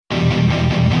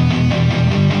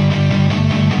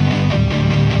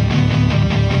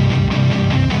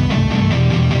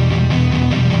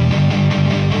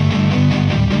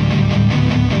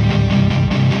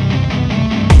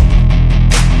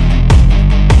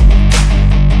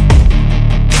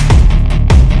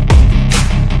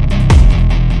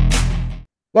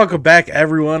Welcome back,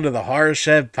 everyone, to the Horror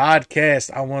Shed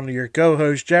Podcast. I'm one of your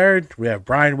co-hosts, Jared. We have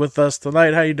Brian with us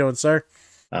tonight. How you doing, sir?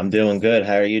 I'm doing good.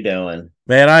 How are you doing?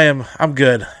 Man, I'm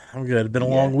good. I'm good. It's been a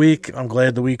long Yeah. week. I'm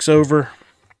glad the week's over.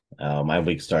 My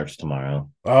week starts tomorrow.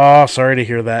 Oh, sorry to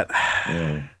hear that.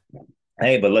 Mm.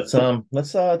 Hey, but let's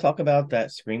talk about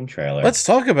that Scream trailer. Let's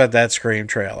talk about that Scream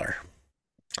trailer.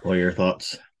 What are your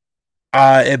thoughts?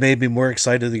 It made me more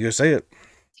excited to go see it.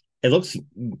 It looks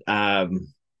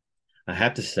I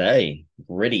have to say,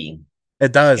 gritty,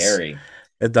 It does. scary.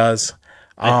 It does.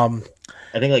 I Um,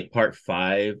 I think like part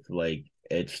five, like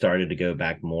it started to go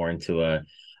back more into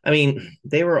I mean,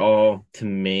 they were all to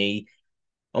me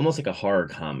almost like a horror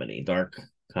comedy, dark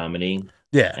comedy.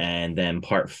 yeah. And then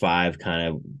part five kind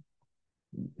of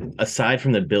aside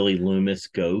from the Billy Loomis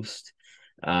ghost,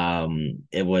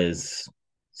 it was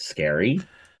scary,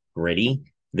 gritty.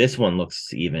 This one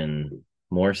looks even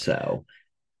more so.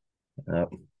 Uh,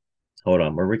 Hold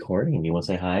on, we're recording. You want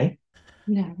to say hi?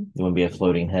 No. You want to be a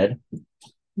floating head?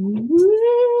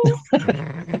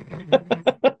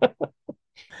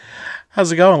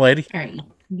 How's it going, lady? All right.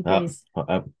 You Uh, guys.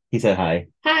 he said hi.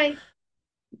 Hi.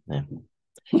 Yeah.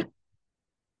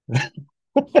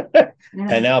 And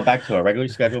Uh, now back to our regularly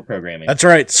scheduled programming. That's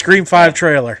right. Scream 5 Yeah,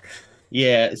 trailer.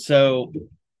 yeah. So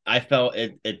I felt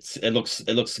it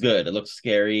looks good. It looks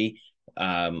scary.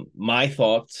 My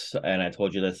thoughts, and I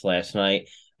told you this last night.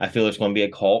 I feel it's going to be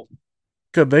a cult,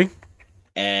 Could be.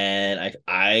 and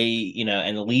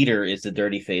and the leader is the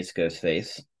dirty face, ghost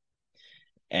face,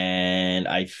 and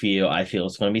I feel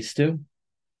it's going to be Stu.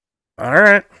 All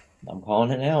right. I'm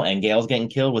calling it now, and Gail's getting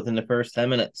killed within the first 10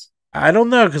 minutes. I don't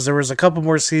know because there was a couple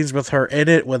more scenes with her in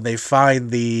it when they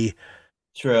find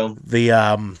True. the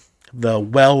um the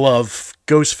well of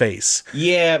Ghostface.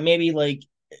 Yeah, maybe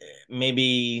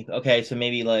okay, so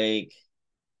maybe like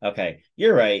okay,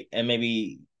 you're right, and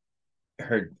maybe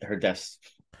her death,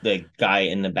 the guy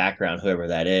in the background, whoever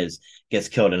that is, gets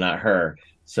killed and not her.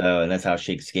 So, and that's how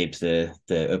she escapes the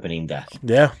opening death.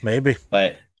 Yeah, maybe.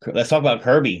 But let's talk about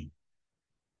Kirby.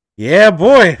 Yeah,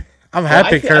 boy. I'm Well, I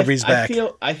happy feel I, Kirby's I back.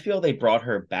 feel I feel they brought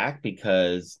her back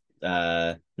because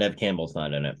Nev Campbell's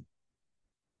not in it.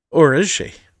 Or is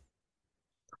she?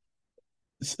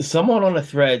 Someone on a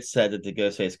thread said that the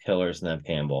Ghostface killer is Nev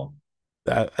Campbell.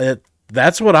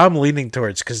 That's what I'm leaning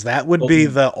towards because that would But be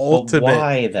the but ultimate.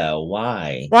 why though?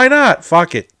 Why? Why not?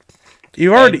 Fuck it.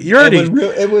 You already, And you already,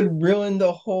 it would ruin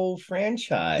the whole you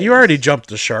already franchise. jumped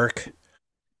the shark.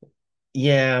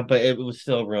 Yeah, but it would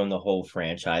still ruin the whole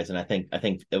franchise, and I think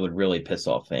it would really piss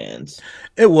off fans.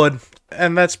 It would,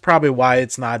 and that's probably why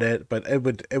it's not it. But it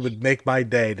would make my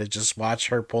day to just watch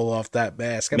her pull off that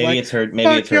mask. I'm like, Maybe it's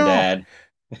fuck her y'all. dad.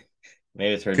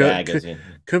 Maybe it's her Could dad could, because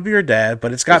could be your dad,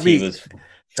 but it's got he me. was It's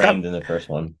got framed in the first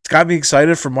one. it's got me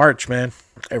excited for March, man.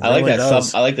 It really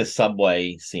does. I like the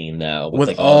subway scene though with With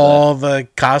like all the all the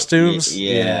costumes.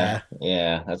 yeah, Yeah,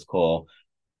 yeah, that's cool.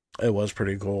 it was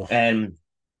pretty cool. And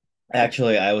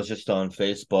actually, I was just on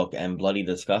Facebook and Bloody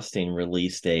Disgusting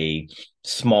released a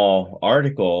small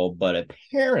article, but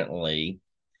apparently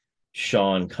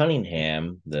Sean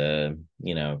Cunningham, the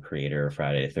creator of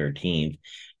Friday the 13th,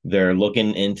 they're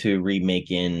looking into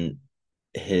remaking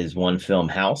his one film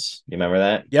House. You remember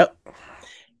that? Yep.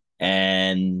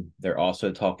 And they're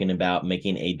also talking about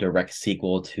making a direct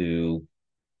sequel to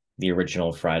the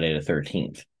original Friday the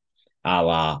 13th, a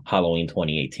la Halloween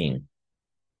 2018.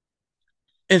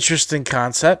 Interesting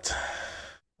concept.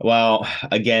 Well,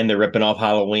 again, they're ripping off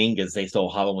Halloween because they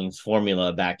stole Halloween's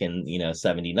formula back in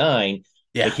 79.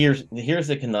 Yeah. But here's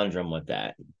the conundrum with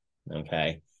that.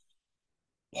 Okay.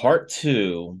 Part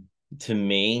two to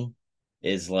me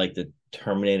is like the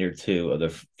Terminator 2 of the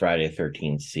Friday the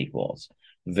 13th sequels.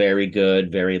 Very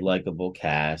good, very likable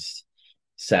cast.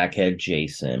 Sackhead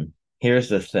Jason. Here's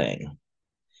the thing.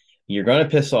 You're going to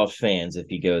piss off fans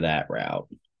if you go that route.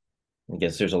 I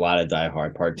guess there's a lot of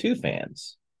diehard Part 2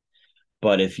 fans.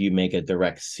 But if you make a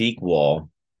direct sequel,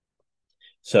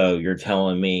 so you're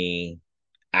telling me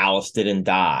Alice didn't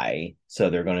die, so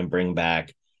they're going to bring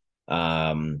back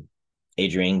um,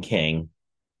 Adrienne King,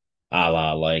 a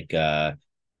la like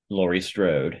Laurie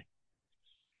Strode.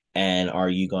 And are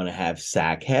you going to have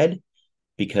Sackhead?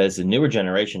 Because the newer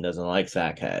generation doesn't like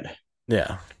Sackhead.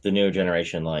 Yeah. The newer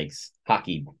generation likes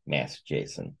hockey mask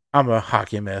Jason. I'm a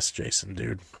hockey mask Jason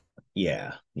dude.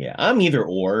 Yeah, yeah. I'm either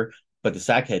or, but the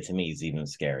Sackhead to me is even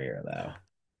scarier though.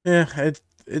 Yeah,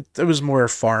 it was more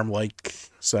farm like.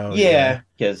 So yeah. Yeah,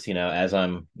 because as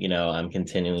I'm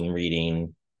continuing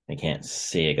reading. I can't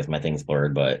see it because my thing's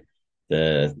blurred, but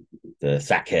the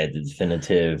Sackhead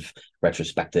definitive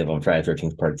retrospective on Friday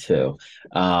 13th Part 2.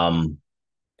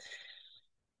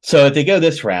 So if they go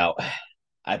this route,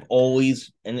 I've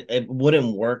always, and it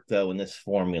wouldn't work though in this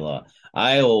formula.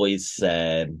 I always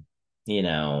said, you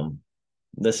know,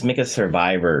 let's make a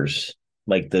survivors,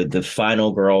 like the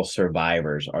final girl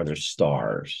survivors are the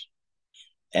stars.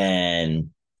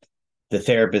 And the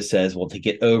therapist says, well, to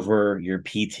get over your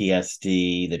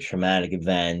PTSD, the traumatic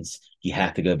events, you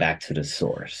have to go back to the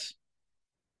source,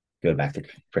 go back to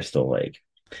Crystal Lake.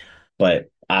 But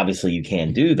obviously, you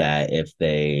can't do that if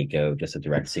they go just a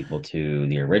direct sequel to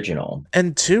the original.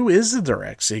 And 2 is a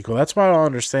direct sequel. That's why I don't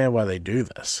understand why they do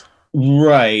this.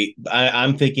 Right.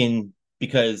 I'm thinking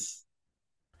because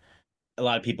a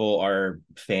lot of people are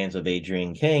fans of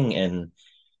Adrienne King, and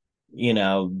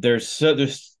there's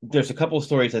a couple of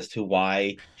stories as to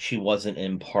why she wasn't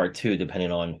in part 2,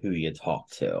 depending on who you talk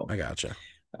to. I gotcha.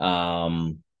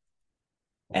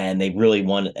 And they really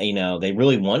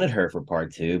wanted her for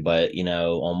part 2, but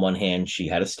on one hand she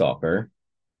had a stalker,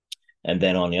 and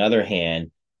then on the other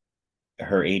hand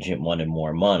her agent wanted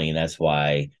more money, and that's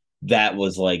why that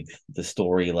was like the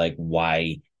story, like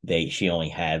why she only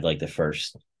had like the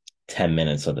first 10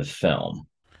 minutes of the film.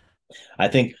 I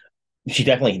think she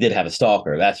definitely did have a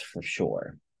stalker, that's for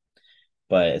sure.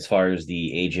 But as far as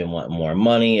the agent wanting more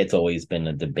money, it's always been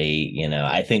a debate.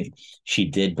 I think she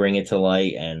did bring it to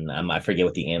light, and I forget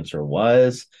what the answer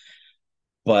was.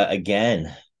 But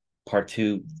again, part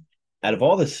 2, out of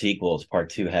all the sequels, part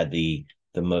 2 had the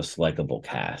most likable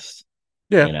cast.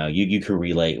 Yeah. You could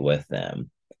relate with them.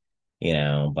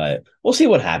 But we'll see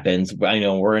what happens. I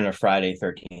know we're in a Friday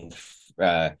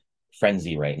 13th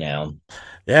frenzy right now.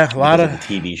 Yeah, a lot of the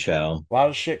TV show. A lot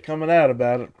of shit coming out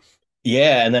about it.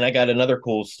 Yeah, and then I got another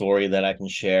cool story that I can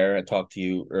share. I talked to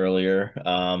you earlier.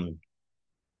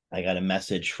 I got a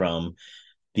message from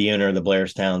the owner of the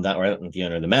Blairstown, or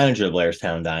the manager of the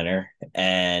Blairstown Diner,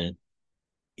 and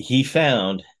he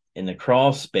found in the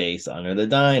crawl space under the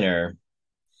diner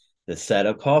the set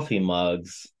of coffee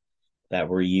mugs that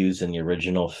were used in the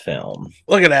original film.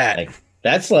 Look at that. Like,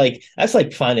 that's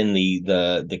like finding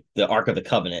the Ark of the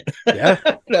Covenant. Yeah.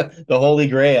 the Holy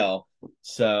Grail.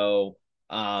 So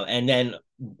and then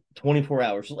 24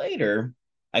 hours later,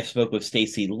 I spoke with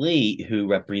Stacey Lee, who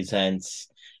represents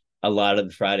a lot of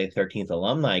the Friday 13th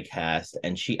alumni cast,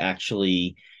 and she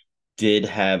actually did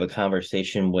have a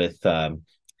conversation with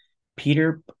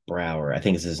Peter Brower, I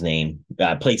think is his name,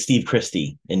 played Steve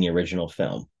Christie in the original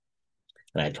film.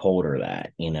 And I told her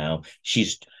that,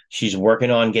 she's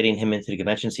working on getting him into the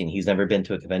convention scene. He's never been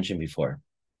to a convention before.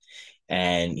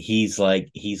 And he's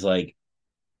like,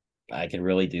 I could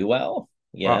really do well.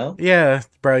 Yeah,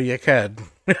 bro, you could.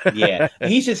 Yeah,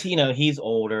 he's just he's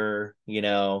older,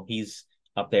 he's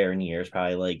up there in years,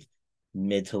 probably like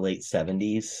mid to late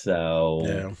 70s.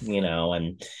 So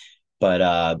yeah.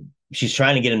 But she's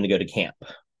trying to get him to go to camp.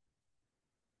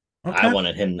 Okay. I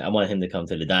wanted him to come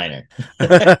to the diner.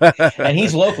 And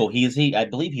he's local. I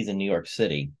believe he's in New York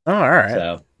City. Oh, all right.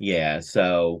 So yeah,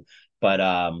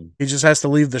 but he just has to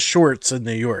leave the shorts in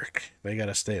New York. They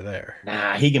gotta stay there.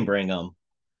 Nah, he can bring them.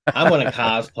 I want to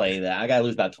cosplay that. I gotta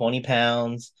lose about 20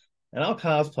 pounds, and I'll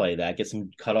cosplay that. Get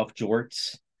some cut off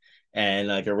jorts and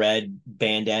like a red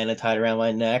bandana tied around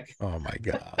my neck. Oh my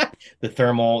god. the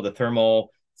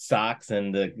thermal socks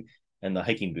and the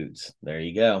hiking boots. There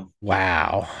you go.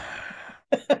 Wow.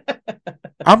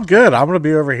 I'm good. I'm gonna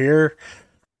be over here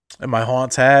in my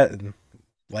Haunts hat and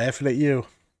laughing at you.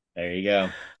 There you go.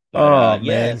 But,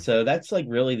 yeah, man. so that's like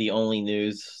really the only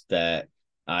news that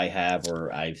I have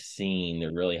or I've seen.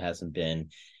 There really hasn't been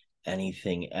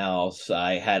anything else.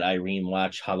 I had Irene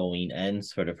watch Halloween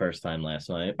Ends for the first time last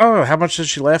night. Oh, how much did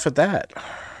she laugh at that?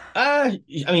 I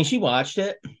mean, she watched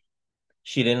it.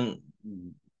 She didn't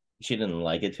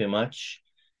like it too much.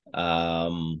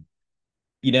 Coming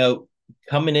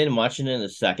in and watching it the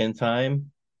second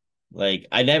time, like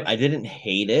I didn't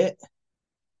hate it,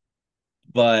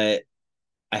 but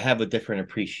I have a different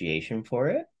appreciation for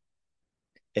it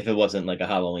if it wasn't like a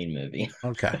Halloween movie.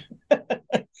 Okay.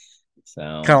 So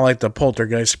kind of like the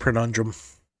Poltergeist conundrum.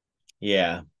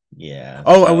 Yeah.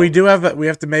 Oh, and we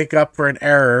have to make up for an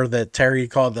error that Terry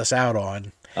called us out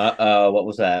on. What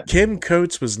was that? Kim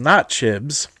Coates was not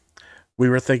Chibs. We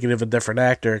were thinking of a different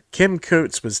actor. Kim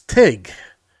Coates was Tig.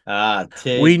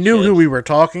 Tig. We knew who we were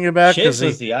talking about because Chibs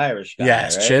was the Irish guy.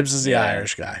 Yes, right? Chibs is the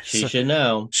Irish guy. She should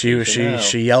know.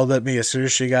 She yelled at me as soon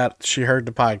as she heard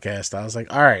the podcast. I was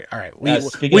like, all right.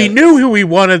 We knew who we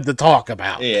wanted to talk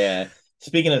about. Yeah.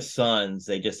 Speaking of sons,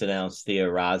 they just announced Thea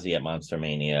Razi at Monster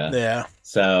Mania. Yeah.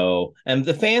 So, and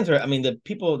the fans are, I mean, the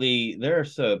people, they're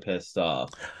so pissed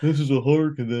off. This is a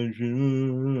horror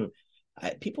convention.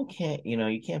 people can't,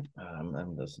 you can't.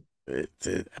 I'm just.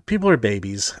 People are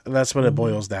babies. That's what it Mhm.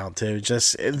 boils down to.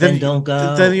 Just Then don't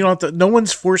go. Then you don't have to, no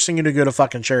one's forcing you to go to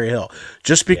fucking Cherry Hill.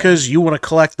 Just because you want to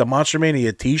collect the Monster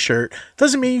Mania T-shirt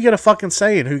doesn't mean you get a fucking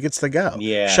say in who gets to go.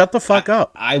 Yeah. Shut the fuck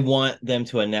up. I want them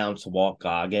to announce Walt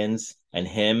Goggins, and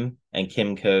him and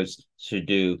Kim Coates should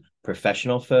do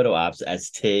professional photo ops as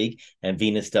Tig and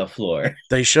Venus Del Flor.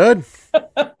 They should.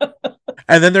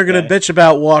 And then they're going to bitch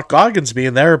about Walt Goggins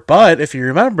being there. But if you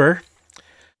remember,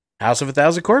 House of a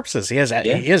Thousand Corpses, he has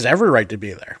every right to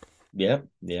be there. Yep.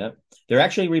 They're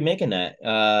actually remaking that.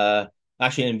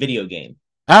 Actually, in video game.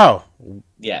 Oh,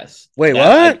 yes. Wait,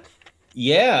 what?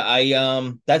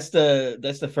 That's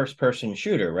the first person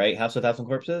shooter, right? House of a Thousand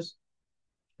Corpses,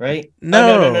 right?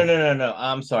 No. Oh, no.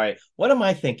 I'm sorry. What am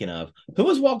I thinking of? Who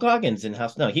was Walt Goggins in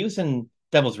House? No, he was in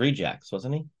Devil's Rejects,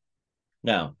 wasn't he?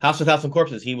 No, House of a Thousand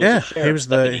Corpses. He was he was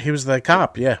the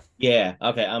cop. Yeah. Yeah.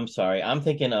 Okay. I'm sorry. I'm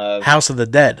thinking of House of the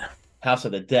Dead. House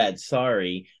of the Dead.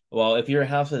 Sorry. Well, if you're a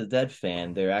House of the Dead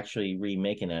fan, they're actually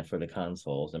remaking that for the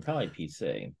consoles and probably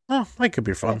PC. Oh, that could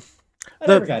be fun. I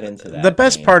never got into that. The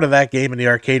best part of that game in the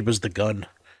arcade was the gun.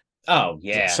 Oh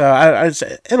yeah. So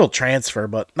it'll transfer,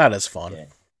 but not as fun.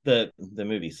 Yeah. The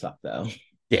movie sucked though.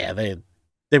 Yeah,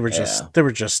 they were just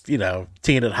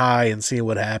teeing it high and seeing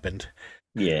what happened.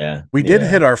 Yeah. We did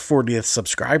hit our 40th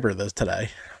subscriber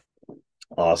today.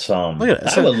 Awesome. Look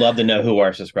at I would love to know who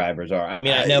our subscribers are. I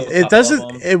mean, I know it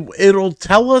doesn't. It'll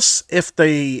tell us if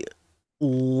they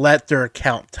let their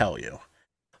account tell you.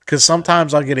 Because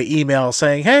sometimes I'll get an email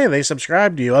saying, "Hey, they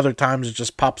subscribed to you." Other times it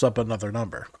just pops up another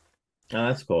number. Oh,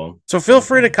 that's cool. So feel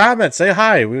free to comment, say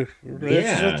hi. We're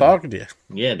interested in talking to you.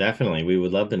 Yeah, definitely. We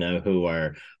would love to know who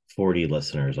our 40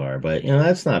 listeners are, but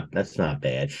that's not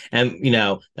bad. And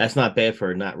that's not bad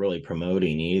for not really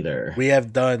promoting either. We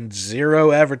have done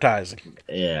 0 advertising.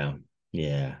 Yeah.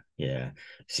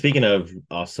 Speaking of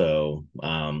also,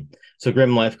 so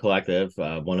Grim Life Collective,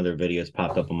 one of their videos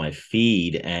popped up on my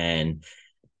feed, and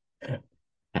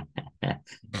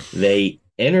they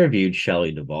interviewed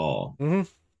Shelley Duvall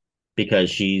because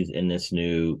she's in this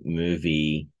new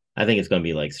movie. I think it's going to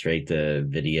be like straight to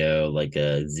video, like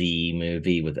a Z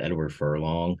movie with Edward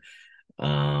Furlong.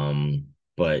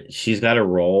 But she's got a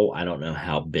role. I don't know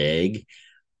how big.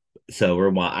 So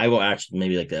I will actually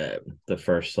maybe like the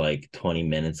first like 20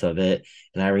 minutes of it.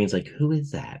 And Irene's like, who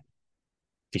is that?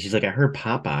 And she's like, I heard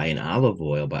Popeye and olive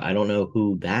oil, but I don't know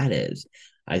who that is.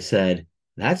 I said,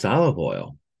 that's olive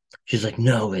oil. She's like,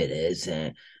 no, it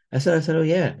isn't. I said, oh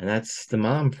yeah. And that's the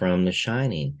mom from The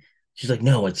Shining. She's like,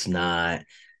 no, it's not.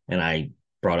 And I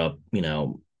brought up,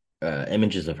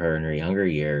 images of her in her younger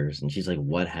years. And she's like,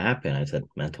 what happened? I said,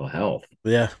 mental health.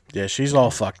 Yeah. She's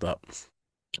all fucked up.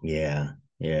 Yeah.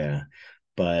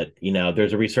 But,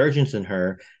 there's a resurgence in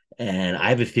her. And I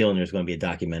have a feeling there's going to be a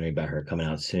documentary about her coming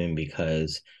out soon,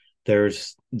 because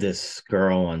there's this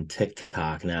girl on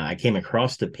TikTok. Now, I came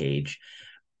across the page,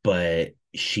 but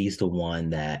she's the one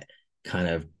that kind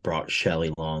of brought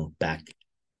Shelley Long back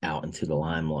out into the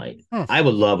limelight. I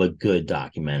would love a good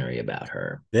documentary about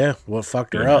her. Yeah, what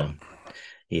fucked her up?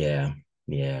 Yeah.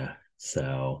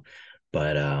 So,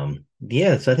 but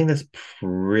so I think that's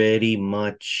pretty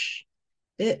much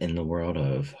it in the world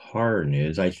of horror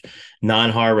news.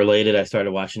 Non-horror related, I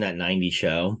started watching that 90s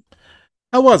show.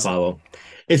 How was it?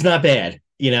 It's not bad.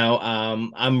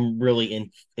 I'm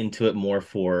really into it more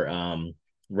for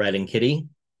Red and Kitty,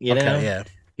 yeah.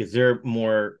 Because they're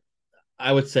more,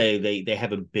 I would say they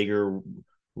have a bigger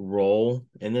role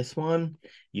in this one.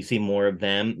 You see more of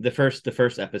them. The first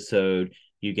episode,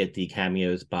 you get the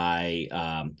cameos by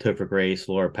Topher Grace,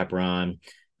 Laura Pepperon,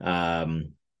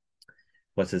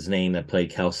 what's his name that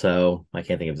played Kelso? I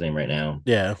can't think of his name right now.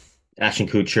 Yeah. Ashton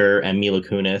Kutcher and Mila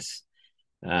Kunis.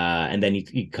 And then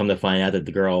you come to find out that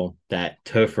the girl that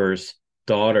Topher's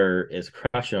daughter is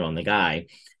crushing on, the guy,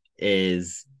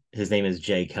 his name is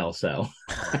Jay Kelso.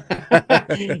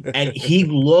 And he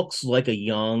looks like a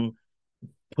young,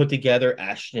 put together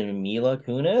Ashton and Mila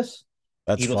Kunis.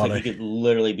 That's he looks funny. like he could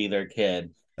literally be their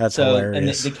kid. That's hilarious.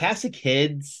 And the cast of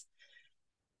kids,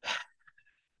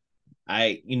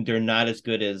 they're not as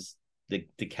good as the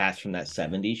cast from that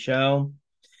 70s show.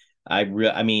 I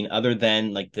mean, other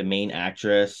than like the main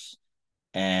actress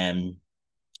and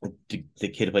the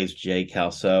kid who plays Jay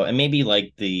Kelso, and maybe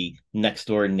like the next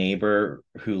door neighbor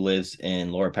who lives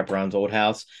in Laura Pepperon's old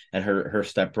house and her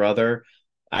stepbrother,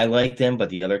 I like them, but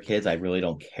the other kids I really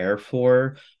don't care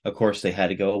for. Of course, they had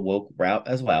to go a woke route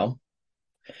as well.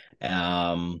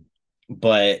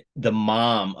 But the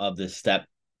mom of the step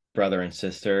brother and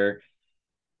sister,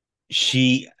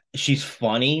 she's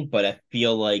funny, but I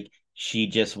feel like she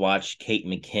just watched Kate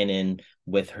McKinnon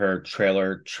with her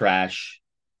trailer trash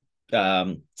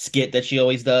skit that she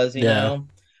always does, Yeah.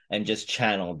 and just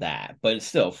channel that. But it's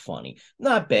still funny.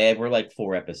 Not bad. We're like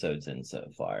 4 episodes in so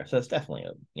far. So it's definitely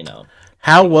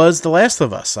How was The Last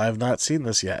of Us? I have not seen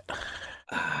this yet.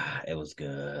 it was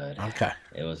good. Okay.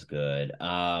 It was good.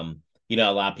 A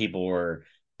lot of people were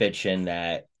bitching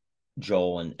that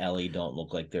Joel and Ellie don't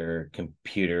look like their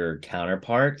computer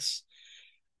counterparts.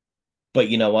 But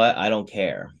you know what? I don't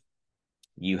care.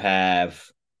 You have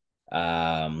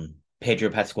Pedro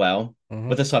Pascal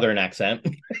with a southern accent.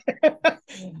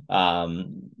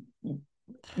 um,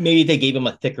 maybe they gave him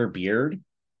a thicker beard,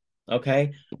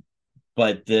 okay?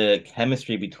 But the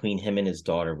chemistry between him and his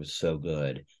daughter was so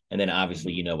good. And then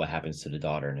obviously, you know what happens to the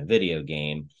daughter in a video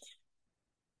game.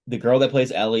 The girl that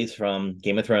plays Ellie's from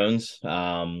Game of Thrones,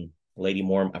 Lady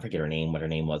Mormont, I forget her name, what her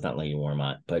name was, not Lady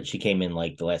Mormont, but she came in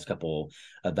like the last couple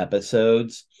of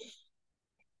episodes.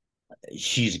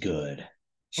 She's good.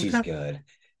 She's good.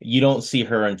 You don't see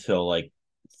her until like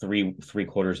three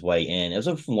quarters way in. It was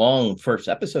a long first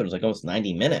episode. It was like almost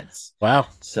 90 minutes. Wow.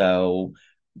 So,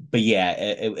 but yeah,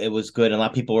 it was good. And a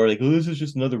lot of people were like, oh, this is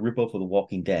just another ripoff of The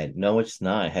Walking Dead. No, it's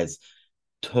not. It has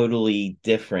totally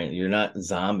different. You're not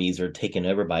zombies or taken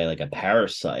over by like a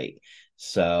parasite.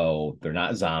 So they're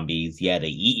not zombies. Yeah, they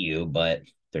eat you, but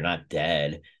they're not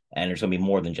dead. And there's gonna be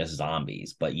more than just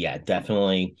zombies. But yeah,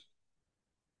 definitely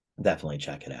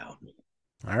check it out.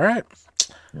 All right.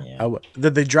 Yeah.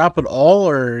 Did they drop it all,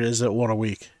 or is it one a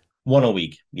week? One a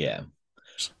week. Yeah.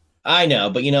 I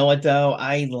know, but you know what though?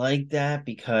 I like that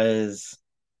because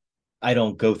I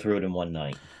don't go through it in one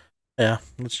night. Yeah,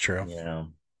 that's true.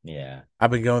 Yeah.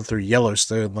 I've been going through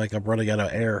Yellowstone like I'm running out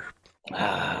of air.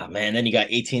 Ah, man. Then you got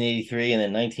 1883 and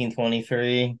then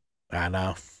 1923. I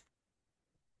know.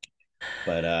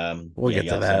 But we'll get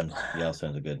to that.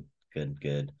 Yellowstone's a good.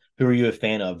 Who are you a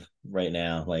fan of right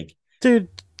now? Like, dude,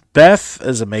 Beth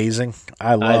is amazing.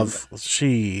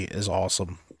 She is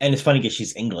awesome. And it's funny because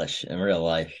she's English in real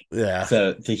life. Yeah.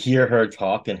 So to hear her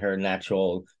talk in her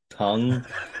natural tongue,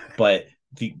 but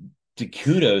the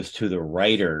kudos to the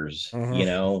writers,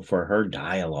 for her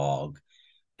dialogue.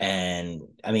 And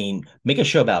I mean, make a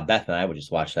show about Beth and I would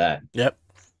just watch that. Yep.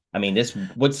 I mean,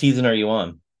 what season are you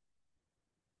on?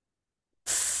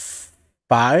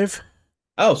 5.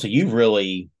 Oh, so you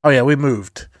really... Oh, yeah, we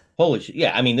moved. Holy shit.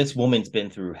 Yeah, I mean, this woman's been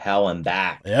through hell and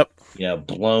back. Yep.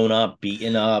 Blown up,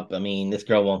 beaten up. I mean, this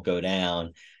girl won't go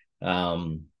down.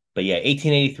 But yeah,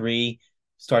 1883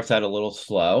 starts out a little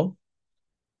slow.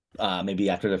 Maybe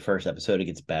after the first episode, it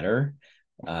gets better.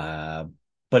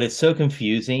 But it's so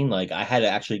confusing. Like, I had to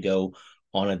actually go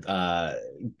on a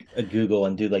Google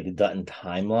and do like the Dutton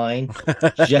timeline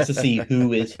just to see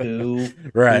who is who,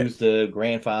 right? Who's the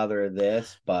grandfather of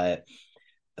this. But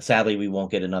sadly, we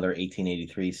won't get another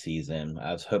 1883 season.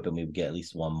 I was hoping we would get at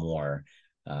least one more.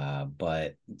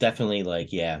 But definitely,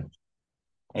 like, yeah.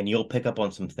 And you'll pick up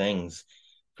on some things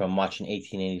from watching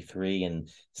 1883 and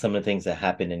some of the things that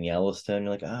happened in Yellowstone.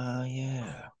 You're like, oh,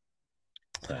 yeah.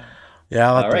 So,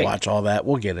 yeah, I'll have to watch all that.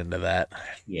 We'll get into that.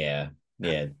 Yeah.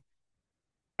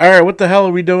 All right, what the hell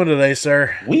are we doing today,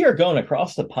 sir? We are going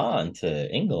across the pond to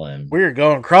England. We are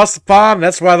going across the pond.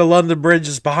 That's why the London Bridge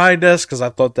is behind us, because I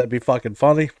thought that'd be fucking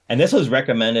funny. And this was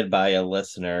recommended by a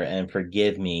listener, and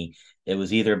forgive me, it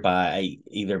was either by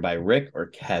Rick or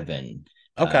Kevin.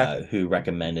 Okay. Who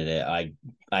recommended it. I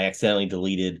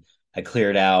accidentally I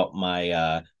cleared out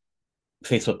my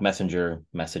Facebook Messenger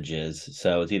messages.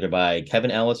 So it's either by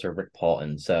Kevin Ellis or Rick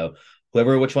Paulton. So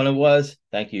which one it was,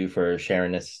 thank you for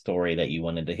sharing this story that you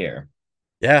wanted to hear.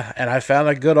 Yeah, and I found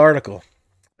a good article.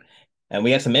 And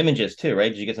we have some images too, right?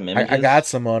 Did you get some images? I got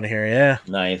some on here, yeah.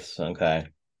 Nice, okay.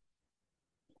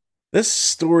 This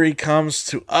story comes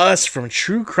to us from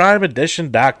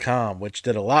TrueCrimeEdition.com, which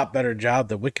did a lot better job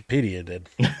than Wikipedia did.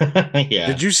 Yeah.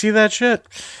 Did you see that shit?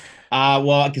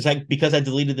 Well, because I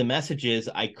deleted the messages,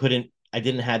 I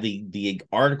didn't have the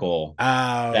article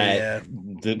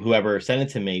whoever sent it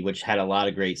to me, which had a lot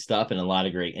of great stuff and a lot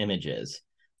of great images.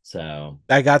 So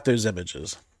I got those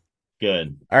images.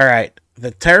 Good. All right.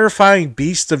 The terrifying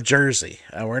beast of Jersey.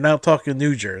 We're not talking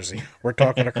New Jersey. We're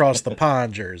talking across the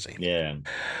pond, Jersey. Yeah.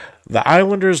 The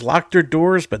Islanders locked their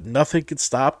doors, but nothing could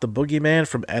stop the boogeyman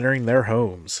from entering their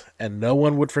homes, and no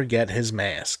one would forget his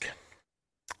mask.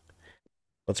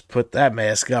 Let's put that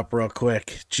mask up real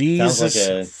quick. Jesus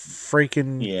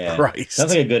freaking Christ.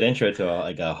 Sounds like a good intro to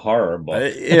a horror book.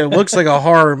 It looks like a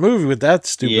horror movie with that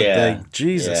stupid thing.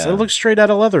 Jesus. It looks straight out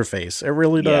of Leatherface. It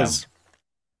really does.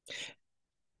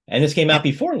 And this came out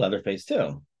before Leatherface,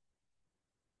 too.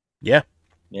 Yeah.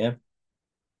 Yeah.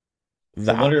 I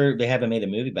The, wonder if they haven't made a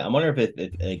movie about. I wonder if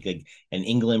like an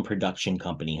England production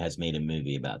company has made a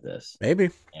movie about this. maybe.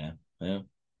 Yeah, yeah.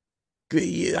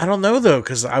 I don't know though,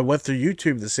 because I went through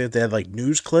YouTube to see if they had like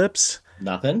news clips.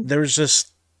 Nothing. There was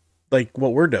just like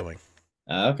what we're doing.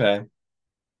 Okay.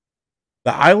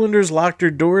 The Islanders locked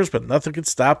their doors, but nothing could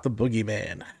stop the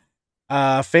boogeyman.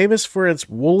 Famous for its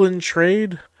wool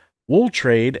trade,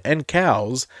 and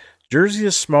cows, Jersey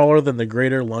is smaller than the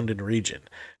greater London region.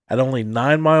 At only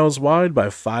 9 miles wide by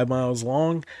 5 miles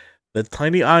long, the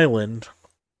tiny island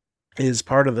is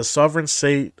part of the sovereign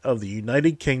state of the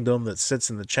United Kingdom that sits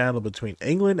in the channel between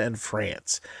England and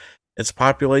France. Its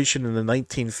population in the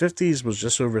 1950s was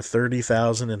just over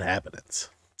 30,000 inhabitants.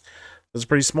 It's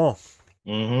pretty small.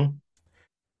 Mm-hmm.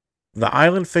 The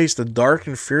island faced a dark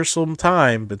and fearsome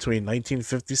time between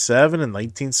 1957 and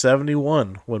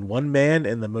 1971 when one man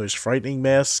in the most frightening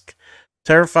mask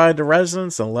terrified the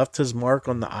residents and left his mark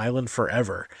on the island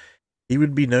forever. He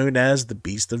would be known as the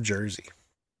Beast of Jersey.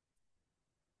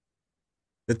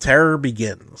 The terror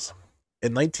begins.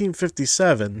 In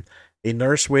 1957, a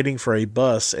nurse waiting for a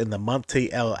bus in the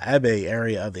Monte El Abe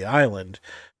area of the island,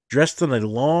 dressed in a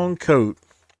long coat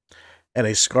and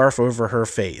a scarf over her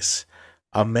face.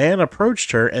 A man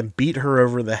approached her and beat her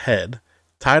over the head,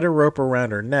 tied a rope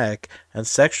around her neck, and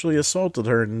sexually assaulted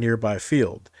her in a nearby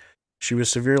field. She was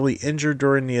severely injured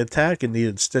during the attack and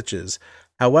needed stitches.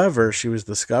 However, she was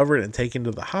discovered and taken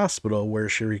to the hospital where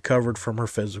she recovered from her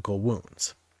physical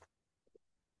wounds.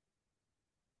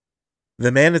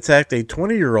 The man attacked a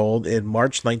 20-year-old in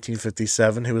March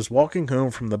 1957 who was walking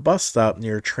home from the bus stop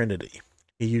near Trinity.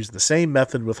 He used the same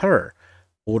method with her,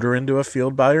 pulled her into a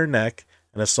field by her neck,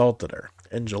 and assaulted her.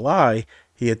 In July,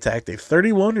 he attacked a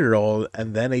 31-year-old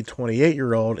and then a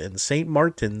 28-year-old in St.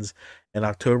 Martin's in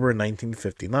October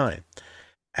 1959.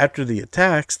 After the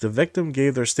attacks, the victim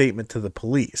gave their statement to the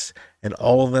police, and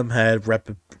all of them had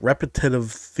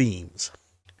repetitive themes.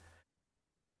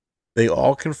 They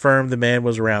all confirmed the man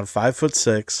was around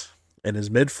 5'6", in his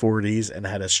mid-40s, and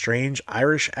had a strange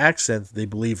Irish accent that they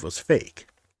believed was fake.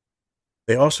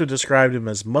 They also described him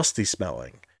as musty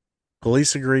smelling.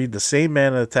 Police agreed the same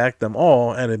man had attacked them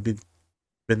all and had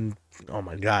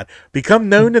become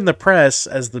known in the press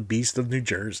as the Beast of New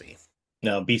Jersey.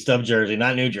 No, Beast of Jersey,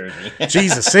 not New Jersey.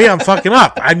 Jesus, see, I'm fucking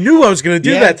up. I knew I was going to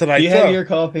do that tonight. Do you have your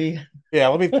coffee? Yeah,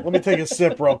 let me take a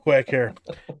sip real quick here.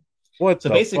 So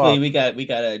basically, we got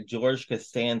a George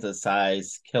Costanza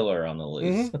size killer on the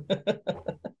loose.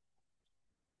 Mm-hmm.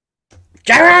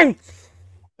 Gary!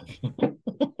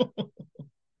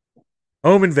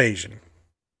 Home invasion.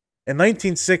 In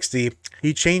 1960,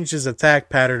 he changed his attack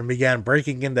pattern and began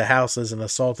breaking into houses and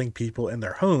assaulting people in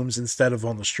their homes instead of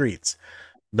on the streets.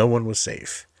 No one was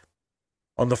safe.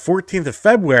 On the 14th of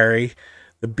February,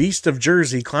 the Beast of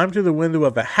Jersey climbed through the window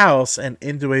of a house and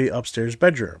into a upstairs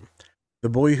bedroom. The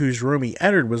boy whose room he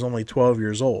entered was only 12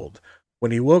 years old.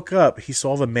 When he woke up, he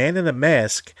saw the man in a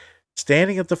mask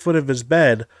standing at the foot of his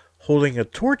bed, holding a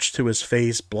torch to his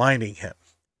face, blinding him.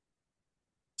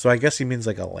 So I guess he means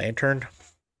like a lantern.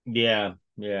 Yeah.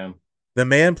 The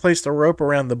man placed a rope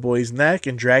around the boy's neck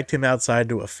and dragged him outside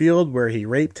to a field where he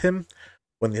raped him.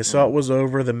 When the assault was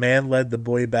over, the man led the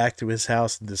boy back to his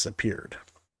house and disappeared.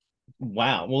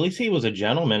 Wow. Well, at least he was a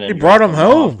gentleman. And he brought him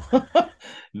home.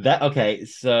 Okay.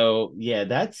 So yeah,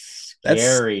 that's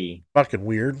scary. That's fucking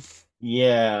weird.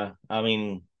 Yeah. I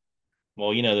mean,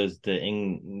 well, the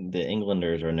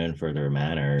Englanders are known for their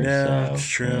manners. Yeah, so, it's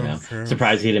true, true.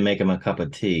 Surprised he didn't make him a cup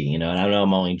of tea. And I know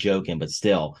I'm only joking, but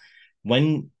still,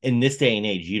 when in this day and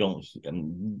age,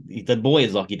 the boy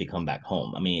is lucky to come back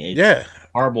home. I mean, it's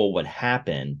horrible what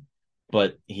happened,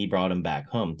 but he brought him back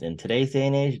home. In today's day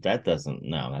and age, that doesn't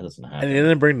happen. And he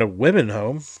didn't bring the women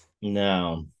home.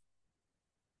 No.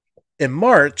 In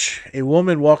March, a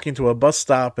woman walking to a bus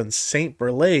stop in St.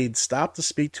 Brelade stopped to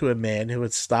speak to a man who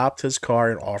had stopped his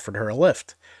car and offered her a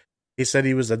lift. He said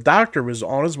he was a doctor who was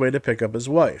on his way to pick up his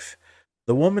wife.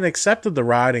 The woman accepted the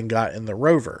ride and got in the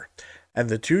Rover, and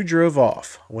the two drove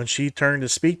off. When she turned to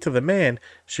speak to the man,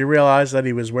 she realized that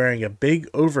he was wearing a big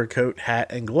overcoat,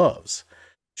 hat, and gloves.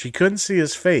 She couldn't see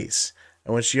his face,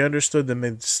 and when she understood the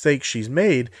mistake she's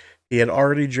made, he had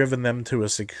already driven them to a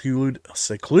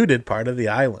secluded part of the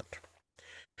island.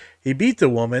 He beat the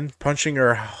woman, punching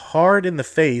her hard in the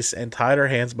face and tied her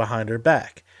hands behind her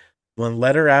back, then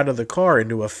led her out of the car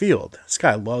into a field. This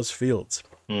guy loves fields.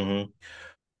 Mm-hmm.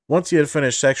 Once he had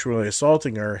finished sexually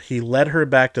assaulting her, he led her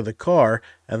back to the car,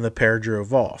 and the pair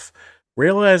drove off.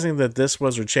 Realizing that this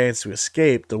was her chance to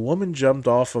escape, the woman jumped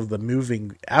out of the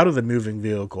moving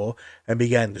vehicle and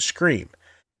began to scream.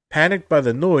 Panicked by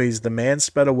the noise, the man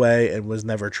sped away and was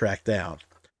never tracked down.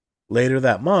 Later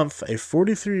that month, a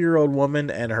 43-year-old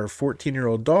woman and her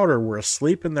 14-year-old daughter were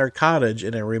asleep in their cottage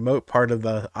in a remote part of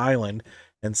the island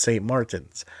in St.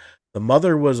 Martin's. The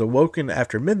mother was awoken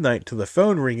after midnight to the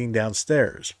phone ringing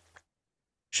downstairs.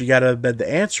 She got out of bed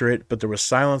to answer it, but there was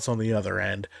silence on the other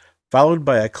end, followed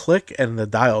by a click and the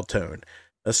dial tone.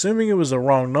 Assuming it was the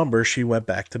wrong number, she went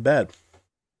back to bed.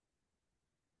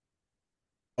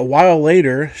 A while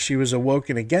later, she was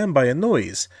awoken again by a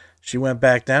noise. She went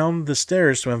back down the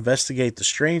stairs to investigate the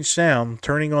strange sound,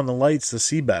 turning on the lights to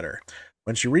see better.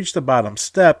 When she reached the bottom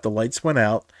step, the lights went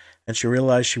out, and she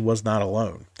realized she was not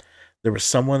alone. There was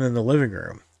someone in the living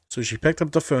room, so she picked up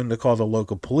the phone to call the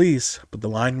local police, but the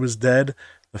line was dead.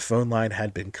 The phone line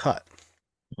had been cut.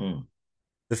 Mm.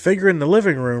 The figure in the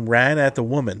living room ran at the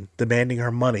woman, demanding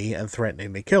her money and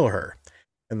threatening to kill her.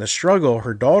 In the struggle,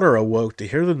 her daughter awoke to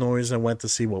hear the noise and went to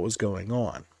see what was going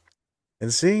on. In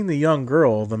seeing the young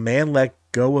girl, the man let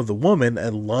go of the woman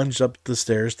and lunged up the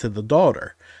stairs to the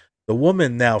daughter. The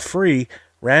woman, now free,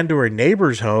 ran to her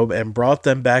neighbor's home and brought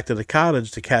them back to the cottage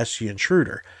to catch the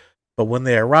intruder. But when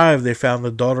they arrived, they found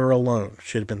the daughter alone.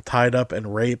 She had been tied up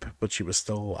and raped, but she was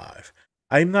still alive.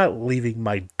 I'm not leaving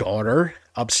my daughter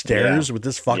upstairs with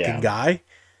this fucking guy.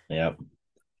 Yep.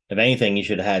 If anything, you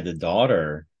should have had the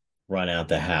daughter run out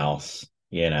the house,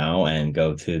 and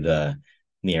go to the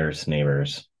nearest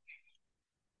neighbors.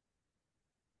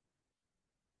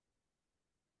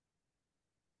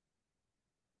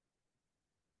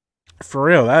 For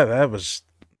real, that was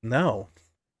no.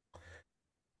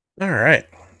 All right.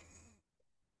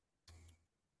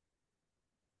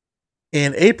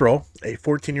 In April, a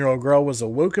 14-year-old girl was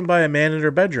awoken by a man in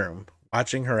her bedroom,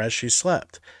 watching her as she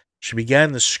slept. She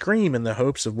began to scream in the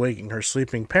hopes of waking her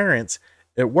sleeping parents.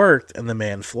 It worked, and the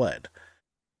man fled.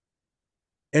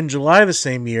 In July the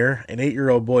same year, an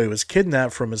 8-year-old boy was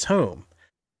kidnapped from his home.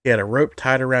 He had a rope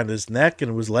tied around his neck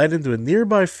and was led into a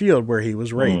nearby field where he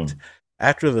was raped.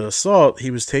 After the assault,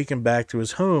 he was taken back to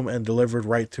his home and delivered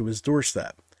right to his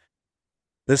doorstep.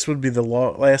 This would be the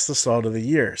last assault of the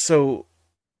year. So,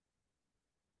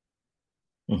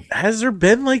 has there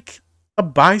been like a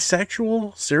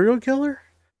bisexual serial killer?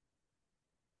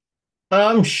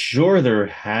 I'm sure there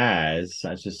has.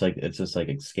 It's just like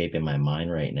escaping my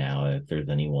mind right now. If there's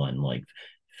anyone like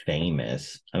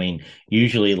famous,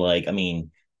 usually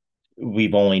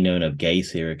we've only known of gay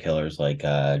serial killers like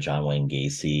John Wayne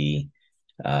Gacy,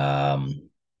 Dahmer.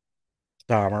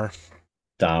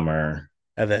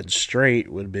 And then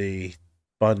straight would be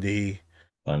Bundy.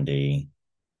 Yeah,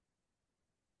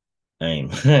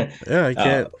 I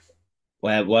can't.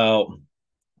 Well,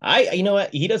 you know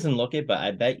what? He doesn't look it, but I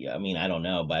bet you. I don't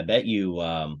know, but I bet you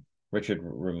Richard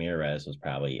Ramirez was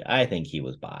probably. I think he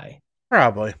was bi.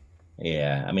 Probably.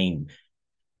 Yeah,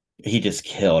 he just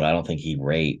killed. I don't think he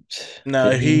raped.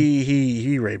 No,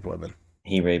 he raped women.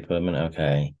 He raped women.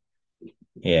 Okay.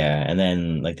 Yeah, and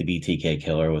then like the BTK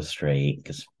killer was straight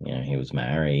because he was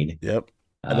married. Yep,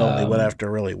 and only went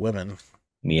after really women.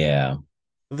 Yeah,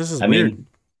 but this is weird.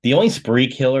 The only spree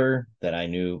killer that I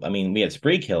knew. We had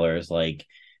spree killers like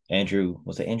Andrew.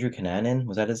 Was it Andrew Cunanan?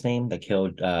 Was that his name? That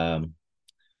killed.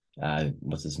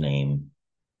 What's his name?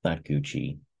 Not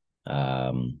Gucci.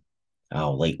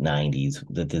 Late 90s.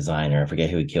 The designer. I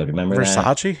forget who he killed. Remember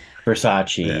Versace? That?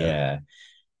 Versace.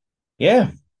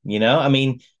 Yeah.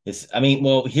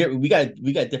 Well, here we got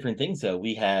different things though.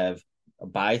 We have a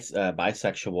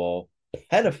bisexual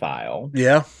pedophile.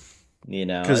 Yeah.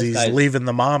 Because he's leaving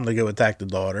the mom to go attack the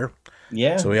daughter.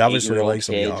 Yeah. So he obviously likes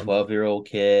a 12-year-old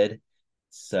kid.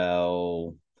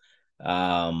 So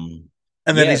and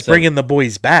then he's bringing the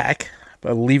boys back,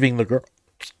 but leaving the girl.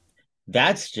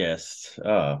 That's just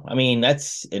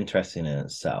that's interesting in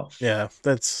itself. Yeah,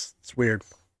 it's weird.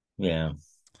 Yeah.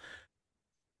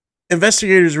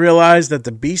 Investigators realized that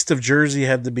the Beast of Jersey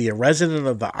had to be a resident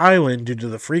of the island due to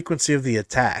the frequency of the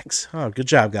attacks. Oh, good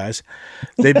job, guys.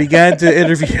 They began to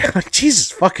interview...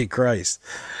 Jesus fucking Christ.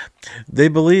 They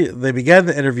began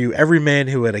to interview every man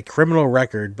who had a criminal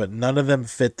record, but none of them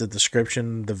fit the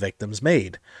description the victims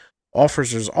made.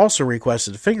 Officers also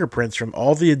requested fingerprints from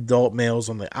all the adult males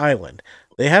on the island.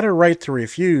 They had a right to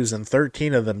refuse, and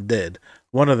 13 of them did.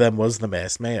 One of them was the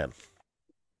masked man.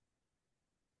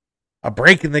 A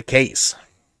break in the case.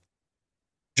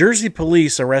 Jersey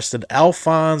police arrested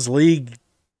Alphonse Lee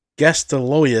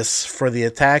Gestaloyus for the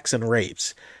attacks and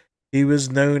rapes. He was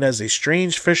known as a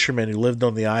strange fisherman who lived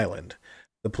on the island.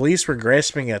 The police were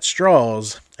grasping at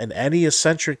straws, and any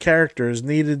eccentric characters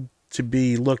needed to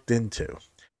be looked into.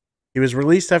 He was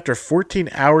released after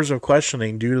 14 hours of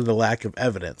questioning due to the lack of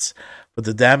evidence, but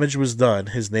the damage was done.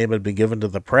 His name had been given to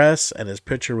the press, and his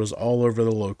picture was all over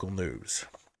the local news.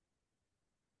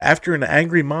 After an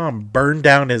angry mom burned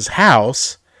down his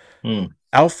house, Hmm.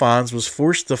 Alphonse was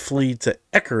forced to flee to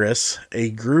Icarus,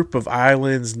 a group of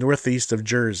islands northeast of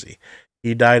Jersey.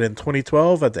 He died in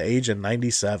 2012 at the age of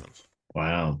 97.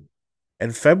 Wow.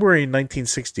 In February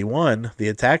 1961, the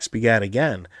attacks began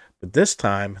again, but this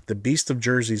time the Beast of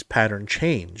Jersey's pattern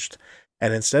changed,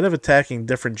 and instead of attacking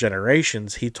different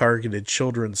generations, he targeted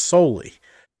children solely.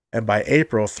 And by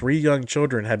April, 3 young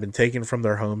children had been taken from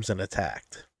their homes and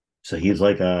attacked. So he's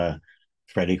like a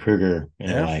Freddy Krueger in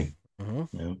Yeah. a way. Mhm.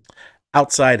 Yeah.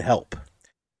 Outside help.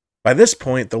 By this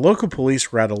point, the local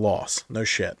police were at a loss. No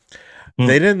shit. Hmm.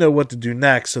 They didn't know what to do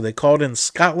next, so they called in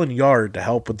Scotland Yard to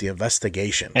help with the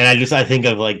investigation. And I think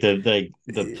of like the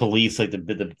police, like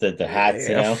the hats,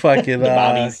 you know, fucking the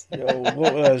bobbies.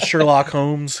 Sherlock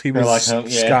Holmes. He was Sherlock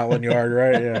Holmes, yeah. Scotland Yard,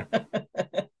 right? Yeah.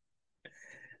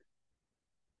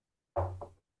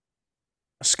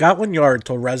 Scotland Yard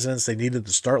told residents they needed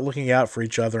to start looking out for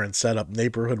each other and set up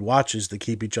neighborhood watches to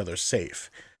keep each other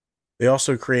safe. They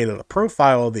also created a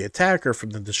profile of the attacker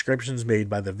from the descriptions made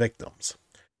by the victims.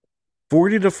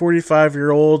 40 to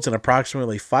 45-year-olds and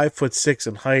approximately 5'6"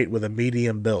 in height with a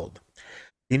medium build.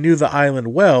 He knew the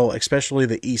island well, especially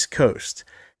the east coast.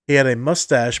 He had a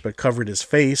mustache but covered his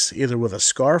face, either with a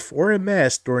scarf or a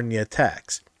mask during the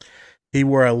attacks. He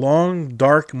wore a long,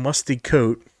 dark, musty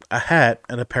coat, a hat,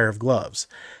 and a pair of gloves.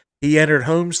 He entered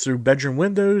homes through bedroom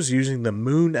windows using the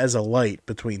moon as a light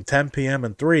between 10 p.m.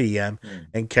 and 3 a.m.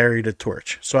 and carried a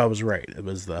torch. So I was right. It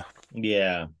was the...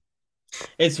 Yeah.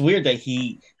 It's weird that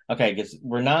okay, because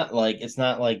it's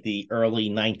not like the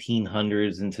early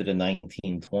 1900s into the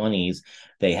 1920s.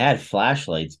 They had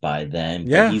flashlights by then.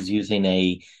 Yeah. But he's using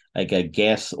a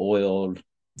gas oiled,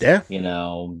 Yeah.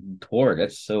 torch.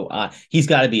 That's so odd. He's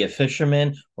got to be a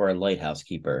fisherman or a lighthouse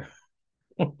keeper.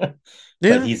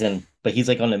 Yeah. But he's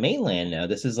like on the mainland now.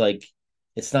 This is like,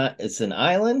 it's an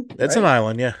island. It's right? an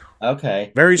island, yeah.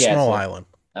 Okay. Very small island.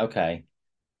 Okay.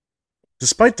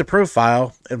 Despite the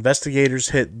profile, investigators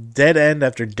hit dead end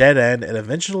after dead end, and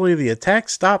eventually the attack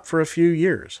stopped for a few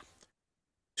years.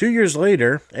 2 years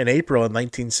later, in April of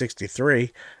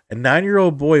 1963, a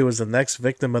 9-year-old boy was the next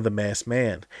victim of the masked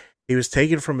man. He was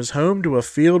taken from his home to a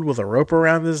field with a rope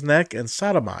around his neck and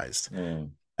sodomized.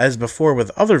 As before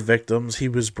with other victims, he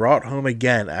was brought home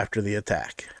again after the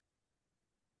attack.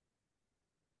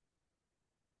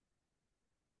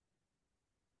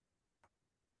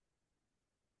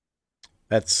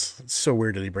 It's so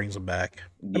weird that he brings him back.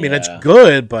 Yeah. I mean, it's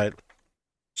good, but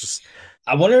just...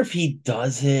 I wonder if he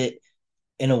does it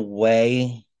in a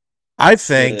way. I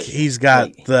think he's got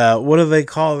the... What do they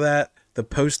call that? The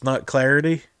post-nut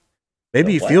clarity?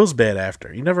 Maybe he feels bad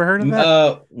after. You never heard of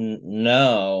that?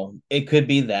 No. It could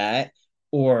be that.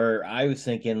 Or I was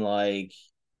thinking like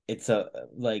it's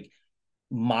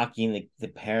mocking the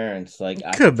parents, like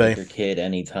I could take your kid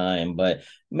anytime, but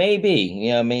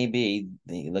maybe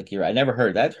like you're. I never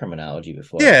heard that terminology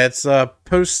before. Yeah, it's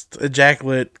post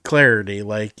ejaculate clarity,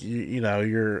 like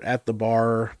you're at the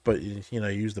bar, but you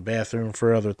use the bathroom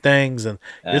for other things, and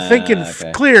you're thinking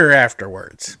clear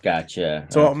afterwards. Gotcha.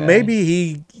 So maybe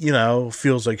he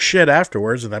feels like shit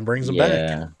afterwards, and then brings him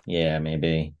back. Yeah,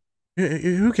 maybe.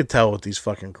 Who could tell with these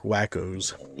fucking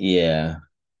wackos? Yeah.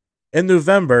 In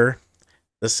November,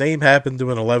 the same happened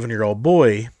to an 11-year-old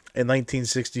boy. In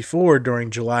 1964,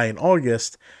 during July and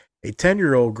August, a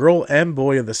 10-year-old girl and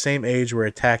boy of the same age were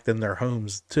attacked in their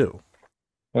homes, too.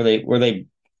 Were they...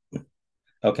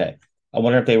 Okay. I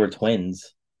wonder if they were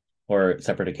twins or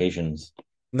separate occasions.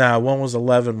 Nah, one was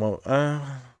 11.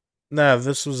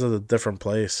 This was at a different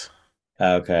place.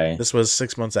 Okay. This was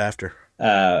 6 months after.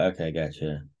 Okay,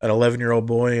 gotcha. An 11-year-old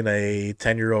boy and a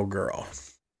 10-year-old girl.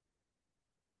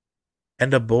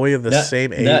 And a boy of the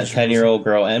same age. That 10-year-old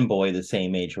girl and boy the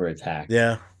same age were attacked.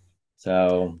 Yeah.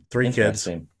 So 3 kids.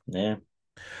 Yeah.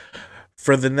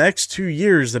 For the next 2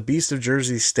 years, the Beast of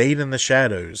Jersey stayed in the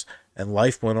shadows, and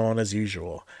life went on as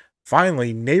usual.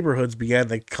 Finally, neighborhoods began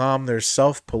to calm their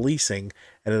self-policing,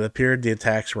 and it appeared the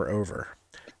attacks were over.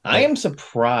 I am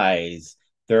surprised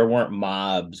there weren't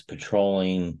mobs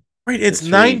patrolling. Right, it's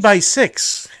 9 by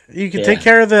 6. You can take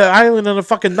care of the island in a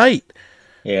fucking night.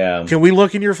 Yeah. Can we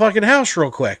look in your fucking house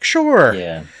real quick? Sure.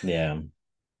 Yeah.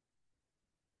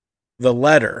 The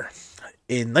letter.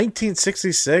 In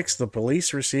 1966, the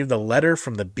police received a letter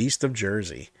from the Beast of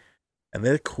Jersey. And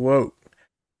they quote,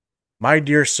 "My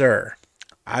dear sir,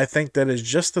 I think that is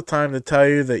just the time to tell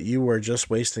you that you are just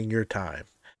wasting your time.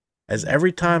 As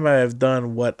every time I have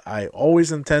done what I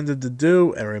always intended to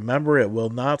do, and remember it will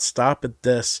not stop at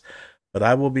this, but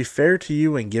I will be fair to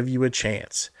you and give you a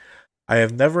chance. I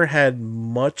have never had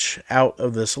much out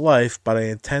of this life, but I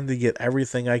intend to get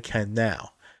everything I can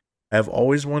now. I have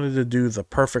always wanted to do the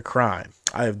perfect crime.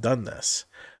 I have done this.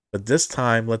 But this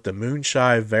time, let the moon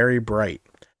shine very bright.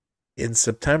 In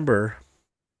September,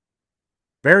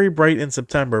 very bright in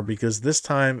September, because this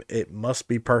time it must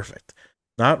be perfect.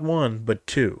 Not one, but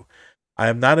two. I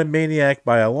am not a maniac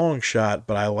by a long shot,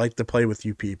 but I like to play with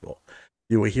you people.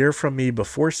 You will hear from me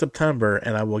before September,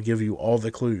 and I will give you all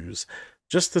the clues,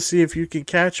 just to see if you can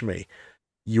catch me.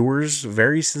 Yours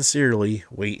very sincerely,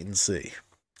 Wait and See.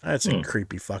 That's a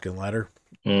creepy fucking letter.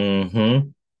 Mm-hmm.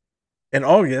 In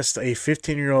August, a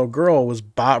 15-year-old girl was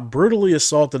brutally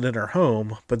assaulted in her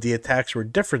home, but the attacks were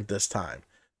different this time.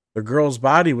 The girl's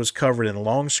body was covered in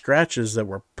long scratches that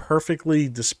were perfectly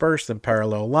dispersed in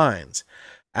parallel lines.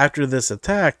 After this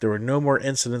attack, there were no more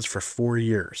incidents for 4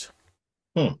 years.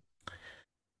 In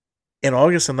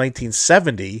August of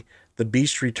 1970, the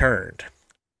beast returned.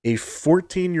 A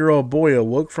 14-year-old boy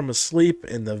awoke from a sleep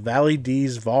in the Valley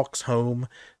D's Vaux home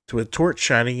to a torch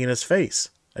shining in his face.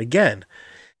 Again,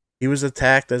 he was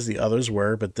attacked as the others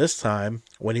were, but this time,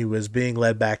 when he was being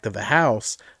led back to the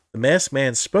house, the masked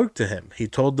man spoke to him. He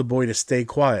told the boy to stay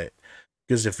quiet,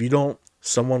 because if you don't,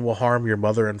 someone will harm your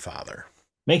mother and father.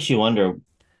 Makes you wonder,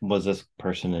 was this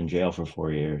person in jail for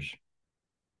 4 years?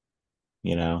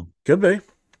 You know? Could be.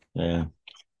 Yeah.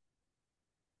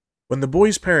 When the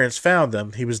boy's parents found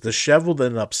him, he was disheveled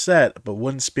and upset, but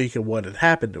wouldn't speak of what had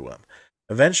happened to him.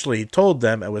 Eventually, he told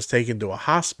them and was taken to a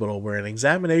hospital where an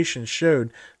examination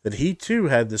showed that he too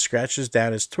had the scratches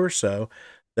down his torso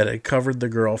that had covered the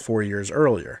girl 4 years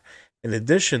earlier. In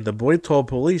addition, the boy told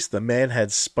police the man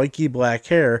had spiky black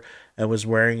hair and was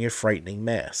wearing a frightening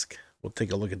mask. We'll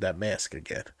take a look at that mask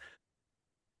again.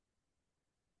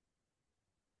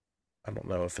 I don't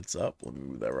know if it's up. Let me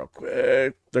move that real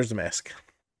quick. There's the mask.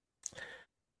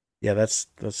 Yeah, that's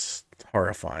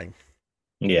horrifying.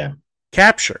 Yeah.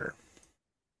 Capture.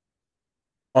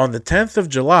 On the 10th of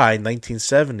July,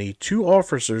 1970, 2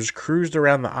 officers cruised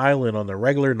around the island on their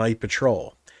regular night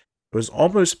patrol. It was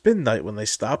almost midnight when they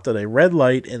stopped at a red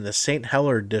light in the St.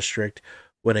 Helier district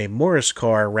when a Morris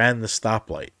car ran the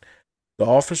stoplight. The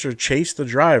officer chased the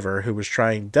driver, who was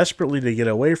trying desperately to get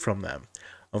away from them.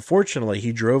 Unfortunately,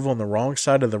 he drove on the wrong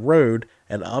side of the road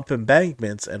and up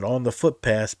embankments and on the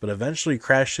footpaths, but eventually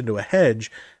crashed into a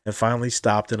hedge and finally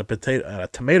stopped in a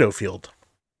tomato field.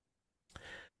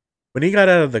 When he got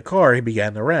out of the car, he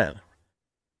began to run,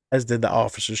 as did the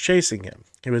officers chasing him.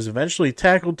 He was eventually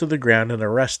tackled to the ground and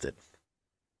arrested.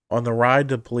 On the ride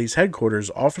to police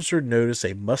headquarters, officers noticed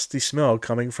a musty smell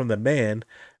coming from the man,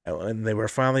 and when they were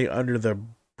finally under the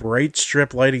bright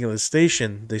strip lighting of the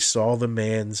station, they saw the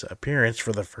man's appearance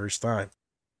for the first time.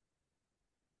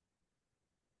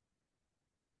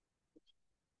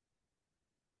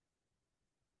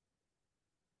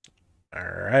 All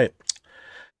right.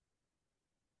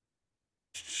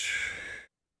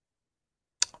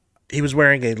 He was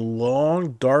wearing a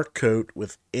long, dark coat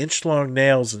with inch-long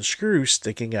nails and screws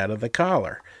sticking out of the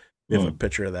collar. We have a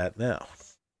picture of that now.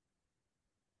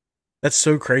 That's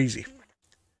so crazy.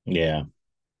 Yeah.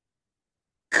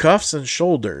 Cuffs and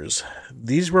shoulders.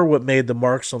 These were what made the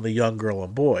marks on the young girl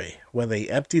and boy. When they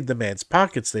emptied the man's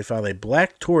pockets, they found a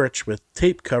black torch with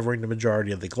tape covering the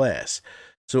majority of the glass,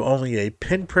 so only a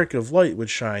pinprick of light would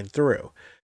shine through.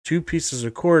 2 pieces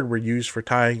of cord were used for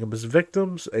tying up his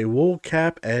victims, a wool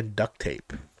cap, and duct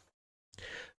tape.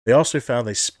 They also found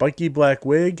a spiky black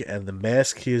wig and the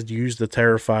mask he had used to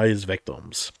terrify his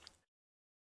victims.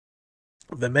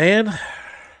 The man,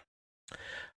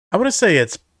 I want to say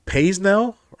it's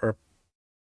Paisnel, or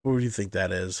what do you think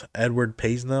that is? Edward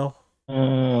Paisnel?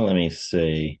 Let me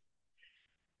see.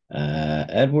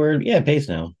 Edward,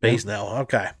 Paisnel. Paisnel,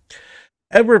 okay.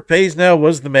 Edward Paisnel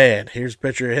was the man. Here's a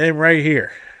picture of him right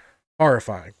here.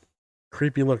 Horrifying.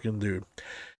 Creepy looking dude.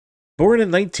 Born in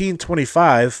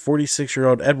 1925,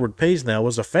 46-year-old Edward Paisnel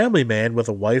was a family man with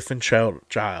a wife and child.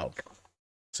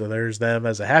 So there's them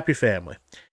as a happy family.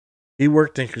 He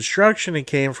worked in construction and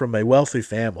came from a wealthy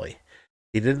family.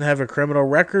 He didn't have a criminal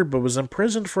record, but was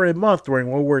imprisoned for a month during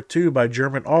World War II by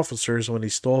German officers when he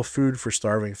stole food for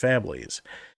starving families.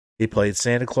 He played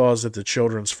Santa Claus at the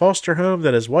children's foster home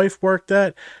that his wife worked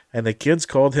at, and the kids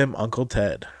called him Uncle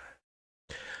Ted.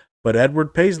 But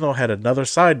Edward Paisnel had another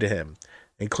side to him,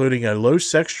 including a low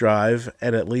sex drive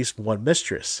and at least one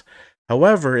mistress.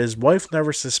 However, his wife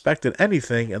never suspected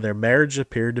anything, and their marriage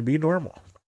appeared to be normal.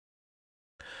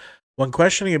 When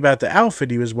questioning about the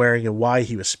outfit he was wearing and why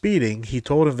he was speeding, he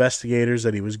told investigators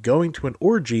that he was going to an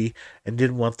orgy and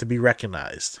didn't want to be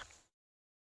recognized.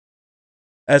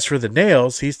 As for the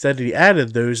nails, he said he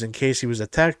added those in case he was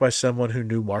attacked by someone who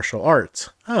knew martial arts.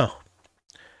 Oh.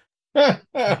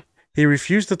 He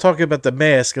refused to talk about the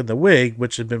mask and the wig,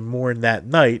 which had been worn that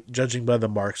night, judging by the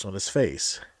marks on his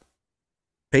face.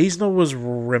 Paisnel was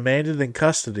remanded in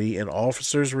custody, and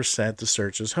officers were sent to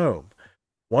search his home.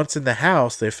 Once in the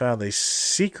house, they found a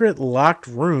secret locked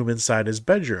room inside his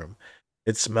bedroom.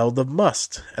 It smelled of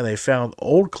must, and they found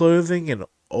old clothing and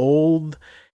old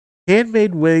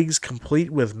handmade wigs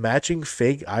complete with matching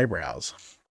fake eyebrows.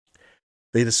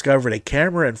 They discovered a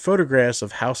camera and photographs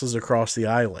of houses across the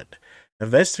island.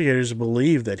 Investigators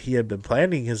believed that he had been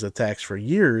planning his attacks for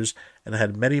years and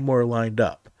had many more lined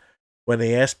up. When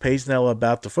they asked Paisnel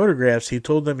about the photographs, he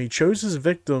told them he chose his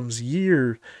victims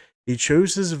years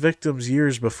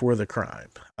before the crime.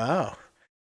 Oh.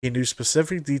 He knew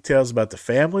specific details about the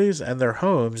families and their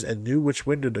homes and knew which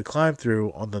window to climb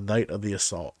through on the night of the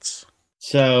assaults.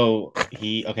 So so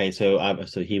he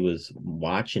was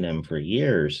watching him for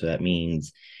years. So that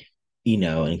means,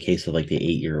 in case of like the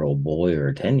 8-year-old boy or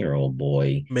a 10-year-old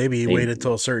boy, Maybe he waited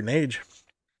till a certain age.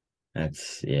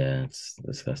 It's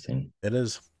disgusting. It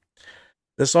is.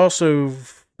 They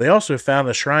also found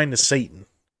a shrine to Satan,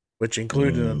 which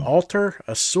included an altar,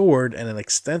 a sword, and an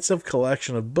extensive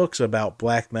collection of books about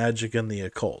black magic and the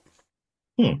occult.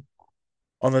 On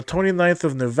the 29th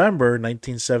of November,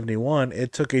 1971,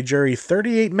 it took a jury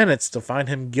 38 minutes to find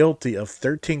him guilty of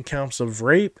 13 counts of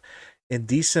rape,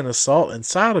 indecent assault, and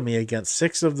sodomy against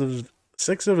six of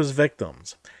his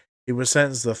victims. He was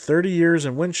sentenced to 30 years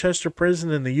in Winchester Prison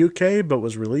in the UK, but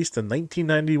was released in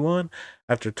 1991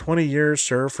 after 20 years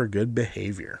served for good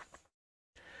behavior.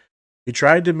 He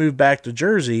tried to move back to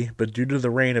Jersey, but due to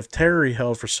the reign of terror he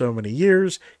held for so many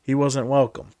years, he wasn't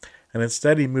welcome, and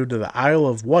instead he moved to the Isle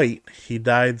of Wight. He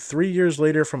died 3 years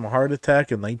later from a heart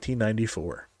attack in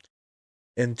 1994.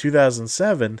 In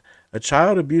 2007, a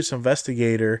child abuse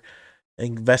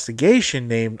investigation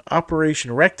named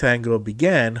Operation Rectangle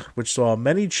began, which saw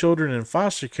many children in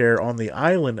foster care on the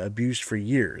island abused for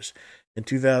years. In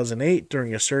 2008,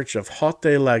 during a search of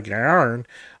Haute La Garenne,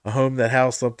 a home that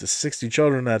housed up to 60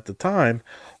 children at the time,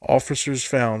 officers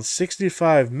found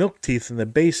 65 milk teeth in the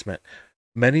basement,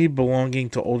 many belonging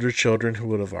to older children who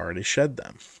would have already shed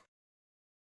them.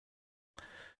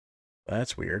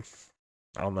 That's weird.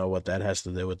 I don't know what that has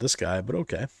to do with this guy, but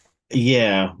okay.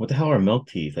 Yeah, what the hell are milk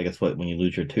teeth? I guess when you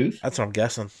lose your tooth? That's what I'm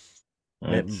guessing.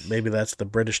 Maybe that's the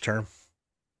British term.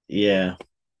 Yeah.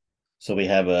 So we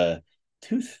have a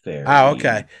tooth fairy. Oh,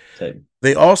 okay.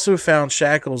 They also found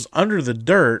shackles under the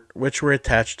dirt, which were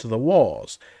attached to the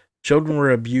walls. Children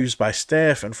were abused by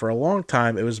staff, and for a long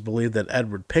time it was believed that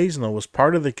Edward Paisnel was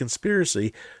part of the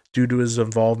conspiracy due to his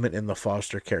involvement in the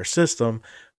foster care system.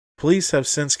 Police have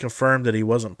since confirmed that he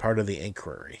wasn't part of the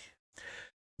inquiry.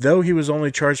 Though he was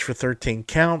only charged for 13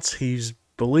 counts, he's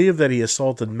believed that he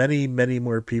assaulted many, many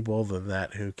more people than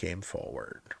that who came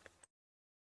forward.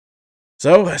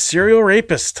 So, a serial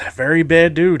rapist. Very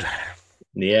bad dude.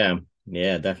 Yeah,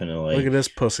 definitely. Look at this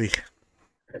pussy.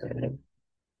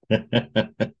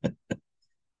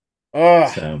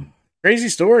 So, crazy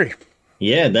story.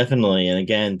 Yeah, definitely. And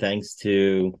again, thanks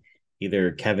to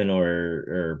either Kevin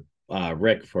or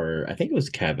Rick for, I think it was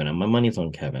Kevin. My money's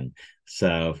on Kevin.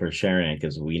 So for sharing it,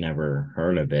 because we never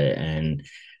heard of it. And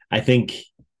I think,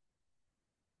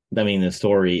 the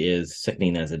story is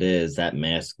sickening as it is. That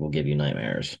mask will give you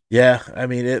nightmares. Yeah,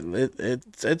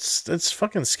 it's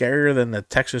fucking scarier than the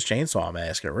Texas Chainsaw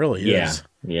Mask. It really is.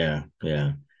 Yeah.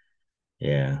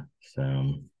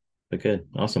 So, but good,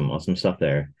 awesome stuff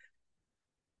there.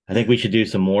 I think we should do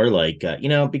some more,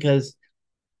 because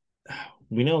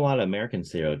we know a lot of American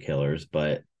serial killers,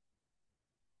 but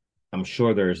I'm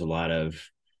sure there's a lot of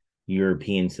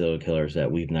European serial killers that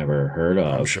we've never heard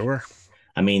of. I'm sure.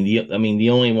 The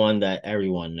only one that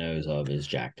everyone knows of is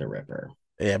Jack the Ripper.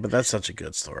 Yeah, but that's such a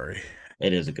good story.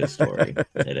 It is a good story.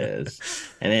 It is.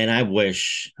 And then I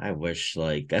wish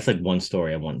that's like one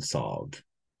story I want solved.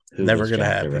 Never gonna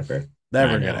happen.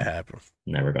 Never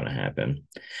gonna happen.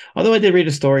 Although I did read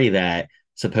a story that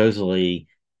supposedly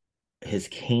his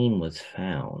cane was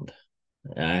found.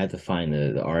 I had to find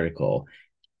the article,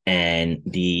 and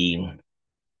the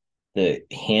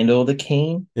handle of the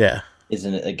cane, is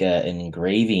an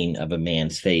engraving of a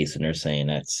man's face, and they're saying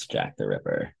that's Jack the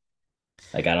Ripper.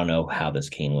 I don't know how this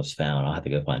cane was found. I'll have to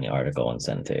go find the article and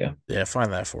send it to you. Yeah,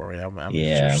 find that for me. I'm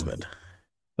interested.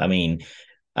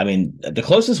 The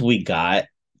closest we got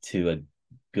to a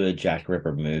good Jack the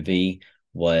Ripper movie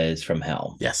was From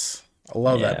Hell. Yes, I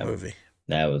love that movie.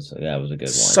 That was a good one.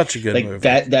 Such a good movie.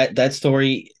 That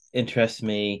story interests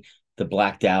me. The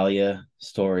Black Dahlia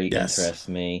story interests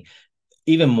me.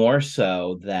 Even more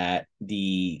so that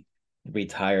the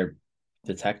retired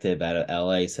detective out of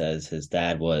LA says his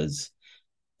dad was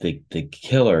the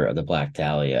killer of the Black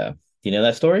Dahlia. Do you know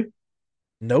that story?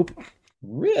 Nope.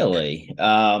 Really?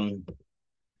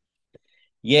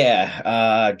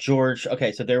 Yeah, George.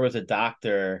 Okay, so there was a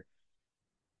doctor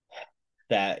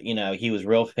that, he was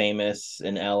real famous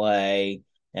in LA.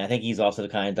 And I think he's also the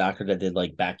kind of doctor that did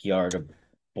like backyard abortion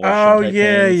Oh type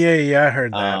yeah, things. yeah, yeah. I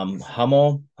heard that.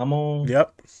 Hummel.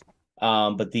 Yep.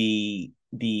 But the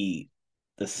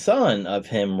son of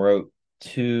him wrote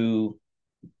two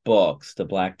books, the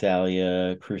Black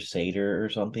Dahlia Crusader or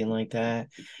something like that.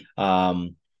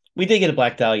 We did get a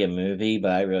Black Dahlia movie,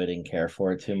 but I really didn't care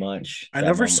for it too much. I That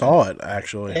never one, saw it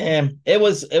actually. it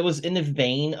was in the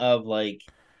vein of like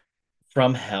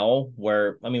From Hell,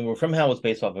 where From Hell was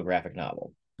based off a graphic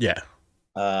novel. Yeah.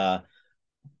 Uh,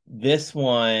 this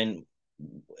one,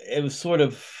 it was sort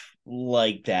of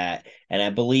like that, and I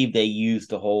believe they used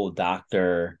the whole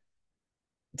doctor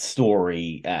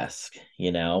story esque,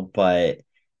 but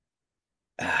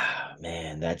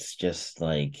man, that's just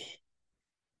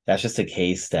a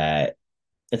case that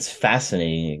it's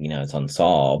fascinating, it's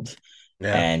unsolved,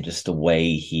 Yeah. and just the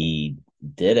way he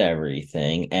did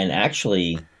everything. And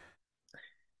actually,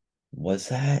 was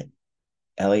that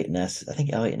Elliot Ness? I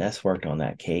think Elliot Ness worked on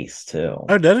that case too.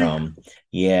 Oh, did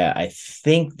he? Yeah, I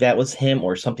think that was him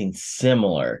or something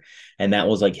similar. And that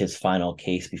was like his final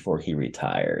case before he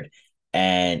retired.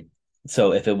 And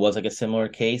so if it was like a similar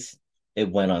case,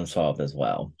 it went unsolved as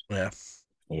well. Yeah.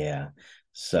 Yeah.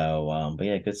 So, but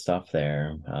yeah, good stuff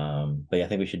there. But yeah, I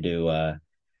think we should do,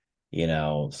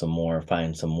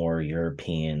 find some more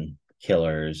European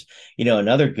killers.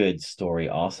 Another good story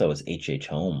also is H.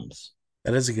 Holmes.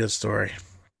 That is a good story.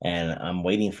 And I'm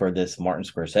waiting for this Martin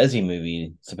Scorsese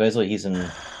movie. Supposedly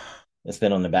it's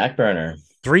been on the back burner.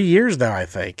 3 years now, I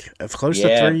think. It's close to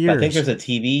Yeah, three but I think years. there's a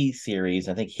TV series.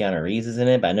 I think Keanu Reeves is in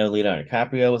it, but I know Leonardo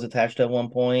DiCaprio was attached at one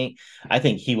point. I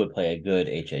think he would play a good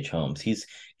H. Holmes.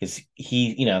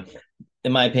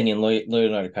 In my opinion,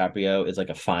 Leonardo DiCaprio is like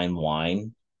a fine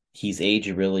wine. He's aged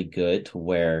really good to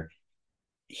where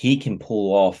he can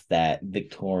pull off that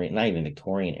Victorian, not even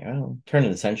Victorian era, turn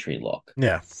of the century look.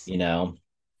 Yeah. You know,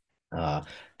 uh,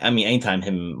 anytime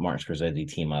him and Martin Scorsese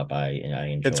team up, I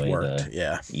It's enjoy worked.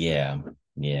 Yeah. yeah,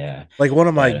 yeah. Like one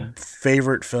of But my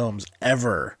favorite films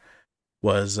ever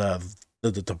was the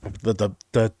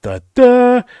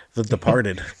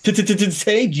Departed. to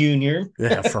say Junior,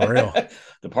 Yeah, for real.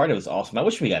 the part was awesome. I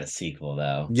wish we got a sequel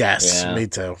though. Yes, Yeah, me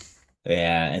too.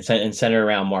 yeah, and center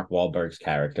around Mark Wahlberg's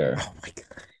character. Oh my god.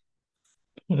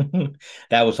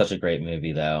 That was such a great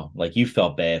movie though. Like you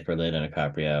felt bad for Leonardo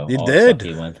DiCaprio, You all the stuff did.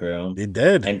 he went through, You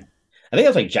did. and I think it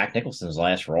was like Jack Nicholson's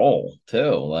last role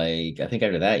too. Like I think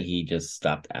after that he just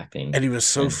stopped acting, And he was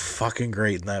so and fucking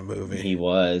great in that movie. he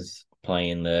was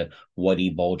playing the Woody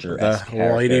Bulger The esque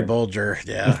Whitey character. Bulger.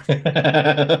 Yeah.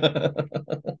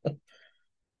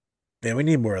 Yeah, we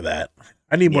need more of that.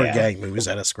 I need more Yeah, gang movies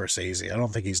out of Scorsese. I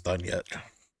don't think he's done yet.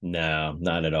 no,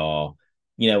 not at all.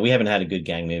 We haven't had a good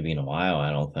gang movie in a while,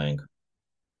 I don't think.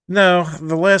 No,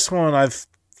 the last one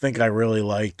think I really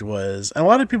liked was, and a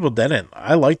lot of people didn't.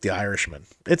 I liked The Irishman.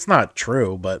 It's not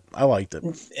true, but I liked it.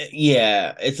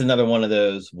 Yeah, it's another one of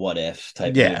those what if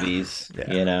type Yeah, movies,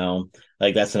 yeah.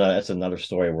 Like that's another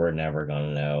story we're never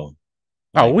gonna know.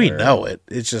 Oh, Like we we're know it.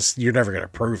 It's just you're never gonna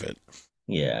prove it.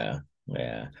 yeah,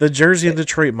 yeah. The Jersey and Eh,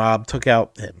 Detroit mob took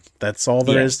out him. That's all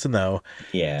there yeah, is to know.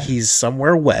 yeah, He's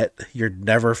somewhere wet. You're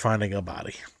never finding a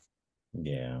body.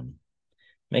 yeah.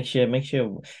 It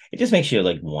just makes you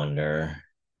like wonder.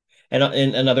 And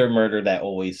another murder that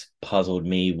always puzzled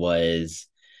me was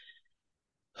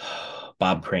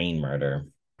Bob Crane murder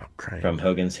I'm crying. from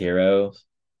Hogan's Heroes.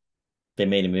 They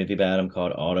made a movie about him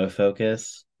called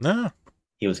Autofocus. No.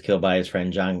 He was killed by his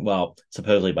friend John, well,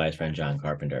 supposedly by his friend John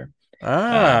Carpenter.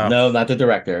 Ah. No, not the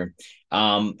director.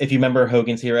 If you remember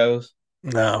Hogan's Heroes,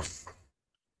 No.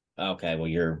 okay, well,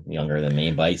 you're younger than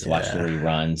me, but I used to watch the Yeah.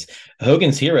 reruns.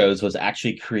 Hogan's Heroes was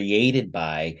actually created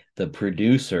by the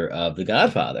producer of The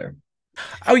Godfather.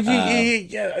 Oh, yeah, Uh,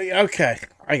 yeah, yeah. Okay.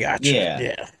 I got you. yeah.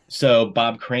 Yeah. So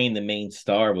Bob Crane, the main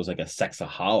star, was like a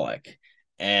sexaholic,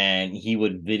 and he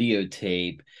would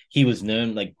videotape. He was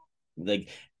known like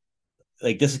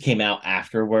this came out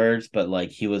afterwards, but like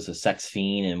he was a sex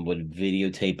fiend and would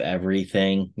videotape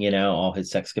everything, all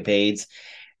his sexcapades.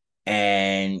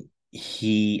 And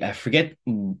I forget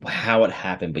how it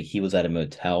happened, but he was at a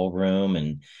motel room,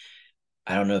 and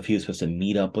I don't know if he was supposed to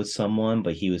meet up with someone,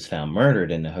 but he was found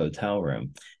murdered in the hotel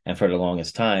room. And for the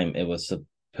longest time, it was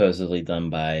supposedly done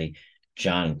by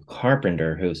John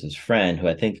Carpenter, who's his friend, who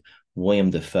I think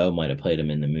William Defoe might have played him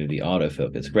in the movie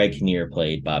Autofocus. Greg Kinnear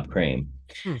played Bob Crane.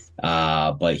 Hmm.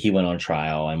 But he went on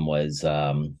trial and was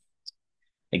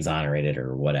exonerated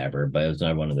or whatever, but it was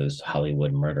another one of those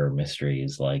Hollywood murder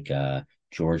mysteries like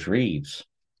George Reeves.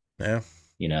 Yeah.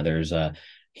 There's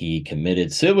he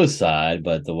committed suicide,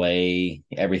 but the way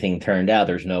everything turned out,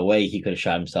 there's no way he could have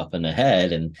shot himself in the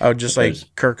head. And Oh, just like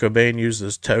there's Kurt Cobain used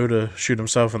his toe to shoot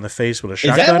himself in the face with a is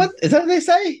that shotgun. what they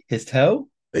say? His toe?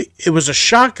 It was a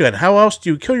shotgun. How else do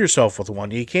you kill yourself with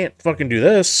one? You can't fucking do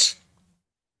this.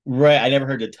 Right. I never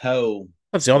heard the toe.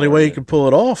 That's the only way you can pull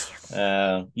it off.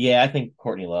 Yeah, I think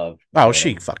Courtney Love. Oh,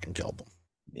 she fucking killed him.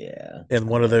 Yeah. In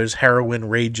one of those heroin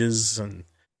rages, and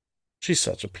she's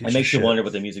such a piece of shit. It makes you wonder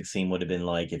what the music scene would have been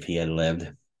like if he had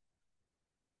lived.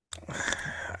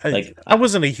 I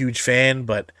wasn't a huge fan,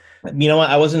 but you know what?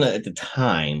 I wasn't at the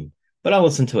time, but I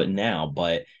listen to it now.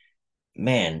 But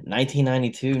man,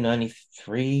 1992,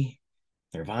 93,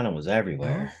 Nirvana was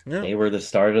everywhere. Yeah. They were the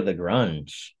start of the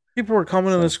grunge. People were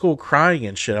coming into school crying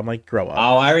and shit. I'm like, grow up.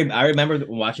 Oh, I remember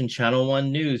watching Channel 1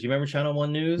 News. You remember Channel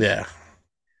 1 News? Yeah.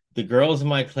 The girls in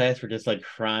my class were just like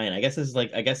crying. I guess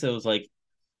it was like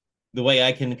the way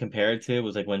I can compare it to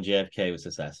was like when JFK was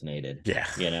assassinated. Yeah.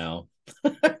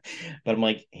 But I'm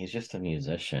like, he's just a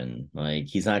musician. Like,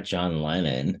 he's not John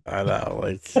Lennon. I know.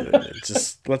 Like,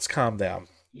 just let's calm down.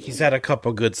 He's had a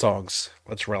couple good songs.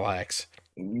 Let's relax.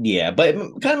 Yeah, but it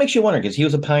kind of makes you wonder because he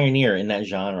was a pioneer in that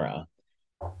genre.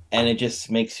 And it just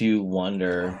makes you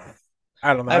wonder.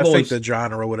 I don't know. I think the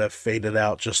genre would have faded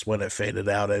out just when it faded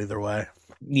out either way.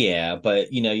 Yeah,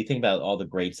 but you think about all the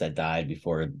greats that died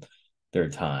before their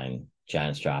time.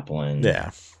 Janis Joplin.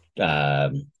 Yeah.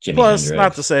 Jimi Plus, Hendrix.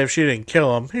 not to say if she didn't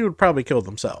kill him, he would probably kill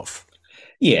himself.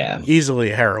 Yeah.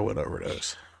 Easily a heroin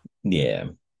overdose. Yeah.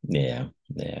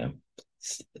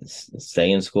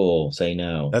 Stay in school. Say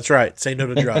no. That's right. Say no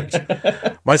to drugs.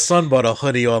 My son bought a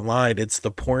hoodie online. It's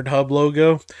the Pornhub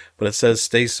logo, but it says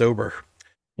 "Stay sober."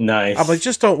 Nice. I'm like,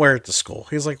 just don't wear it to school.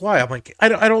 He's like, why? I'm like, I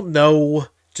don't know.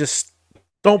 Just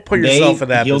don't put yourself in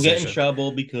that you'll position. Get in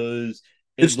trouble because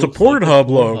it's the Pornhub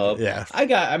logo. Yeah.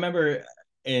 I remember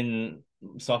in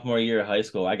sophomore year of high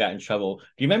school, I got in trouble. Do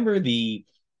you remember the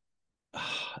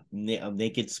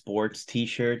Naked Sports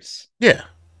t-shirts? Yeah.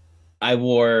 I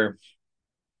wore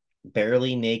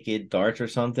Barely Naked Darts or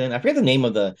something. I forget the name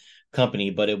of the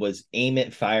company, but it was Aim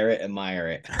It, Fire It, Admire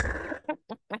It.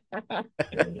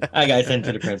 I got sent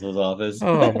to the principal's office.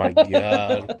 Oh my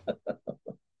god.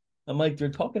 I'm like, they're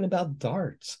talking about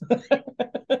darts.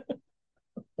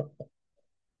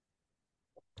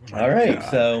 All right,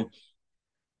 god. So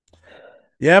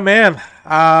yeah, man.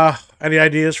 Any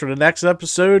ideas for the next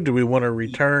episode? Do we want to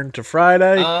return to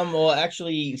Friday? Well,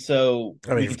 actually,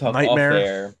 we can talk Nightmare. Off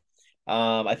there.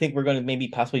 I think we're going to maybe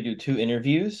possibly do 2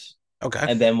 interviews. Okay.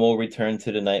 And then we'll return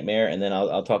to the Nightmare, and then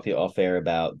I'll talk to you off air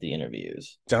about the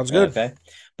interviews. Sounds good. Okay.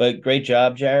 But great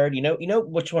job, Jared. You know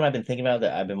which one I've been thinking about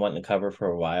that I've been wanting to cover for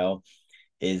a while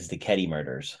is the Ketty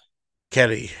murders.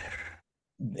 Ketty.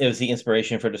 It was the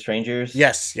inspiration for The Strangers.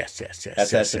 Yes.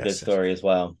 That's a good story as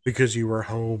well. Because you were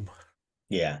home.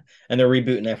 Yeah, and they're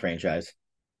rebooting that franchise.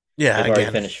 Yeah, they've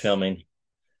already finished filming.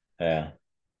 Yeah.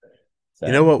 So.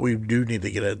 You know what we do need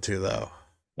to get into though?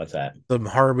 What's that? The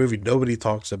horror movie nobody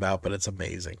talks about, but it's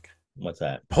amazing. What's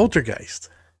that? Poltergeist.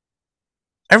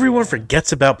 Everyone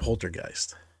forgets about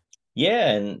Poltergeist.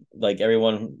 Yeah, and like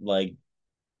everyone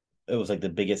it was like the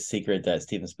biggest secret that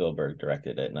Steven Spielberg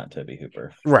directed it, not Toby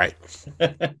Hooper. Right.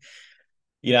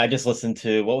 I just listened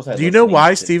to what was that? Do you know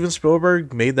why Steven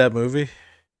Spielberg made that movie?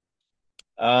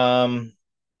 I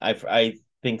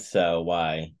think so.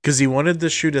 Why? Because he wanted to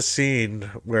shoot a scene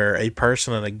where a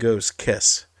person and a ghost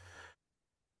kiss.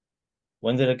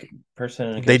 When did a person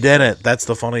and a ghost They didn't. Kiss? That's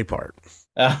the funny part.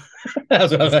 I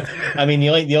mean, the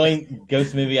only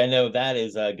ghost movie I know of that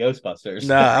is Ghostbusters.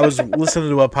 No, I was listening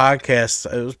to a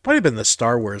podcast. It was probably been the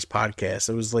Star Wars podcast.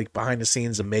 It was like behind the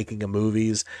scenes of making of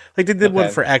movies. Like they did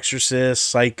one for Exorcist,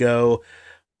 Psycho,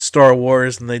 Star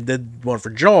Wars, and they did one for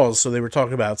Jaws. So they were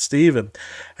talking about Steven.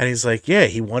 And he's like, yeah,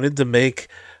 he wanted to make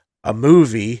a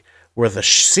movie where the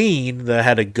scene that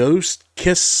had a ghost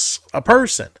kiss a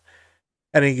person.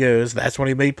 And he goes, that's when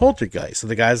he made Poltergeist.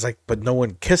 And the guy's like, but no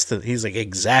one kissed it. He's like,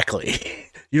 exactly.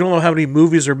 You don't know how many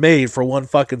movies are made for one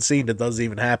fucking scene that doesn't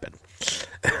even happen.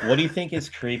 What do you think is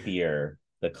creepier?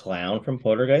 The clown from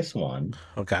Poltergeist 1?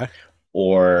 Okay.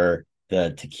 Or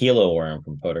the tequila worm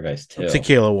from Poltergeist 2?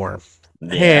 Tequila worm.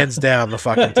 Yeah. Hands down the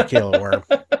fucking tequila worm.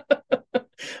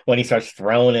 When he starts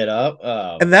throwing it up.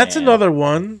 Oh, and that's another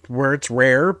one where it's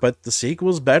rare, but the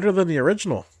sequel's better than the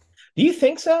original. Do you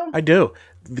think so? I do.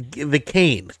 The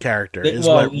Kane character is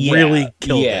what really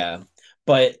killed it. Yeah,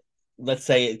 but let's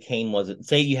say Kane wasn't.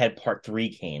 Say you had Part 3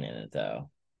 Kane in it,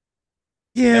 though.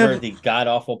 Yeah. Remember the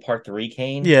god-awful Part 3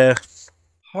 Kane? Yeah.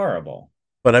 Horrible.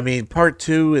 But I mean, part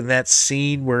 2 in that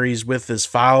scene where he's with his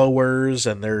followers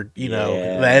and they're, the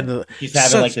end of She's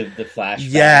having like the flashback.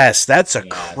 Yes, that's a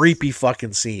Yes. creepy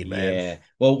fucking scene, man. Yeah.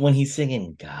 Well, when he's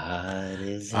singing "God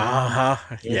is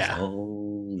yeah.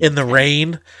 holy In the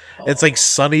rain, it's like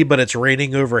sunny, but it's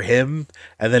raining over him,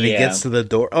 and then he Yeah. gets to the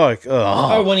door. Oh,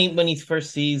 Or when he first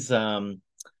sees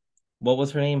what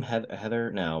was her name?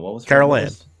 Heather? No, what was her Carol name?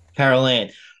 Ann. Carol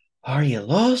Ann. Are you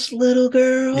lost, little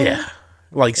girl? Yeah.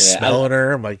 Like smelling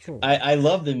her. I'm like, I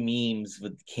love the memes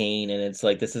with Kane, and it's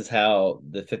like this is how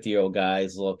the 50-year-old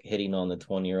guys look hitting on the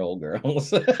 20-year-old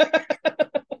girls.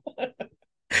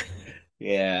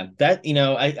 Yeah, that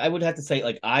I would have to say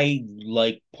like I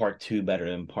like part 2 better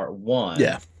than part 1.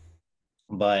 Yeah.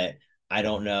 But I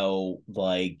don't know,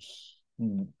 like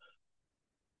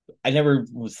I never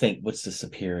would think what's the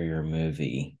superior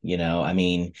movie, I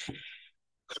mean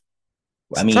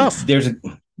tough.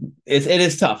 It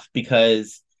is tough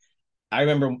because I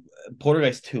remember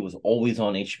Poltergeist 2 was always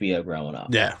on HBO growing up.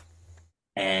 Yeah.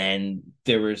 And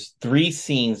there was 3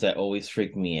 scenes that always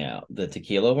freaked me out. The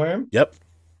tequila worm. Yep.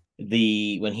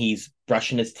 When he's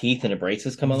brushing his teeth and the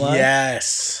braces come alive.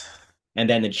 Yes. And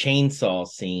then the chainsaw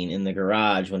scene in the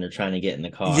garage when they're trying to get in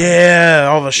the car. Yeah,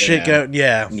 all the shit going.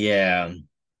 Yeah. Yeah.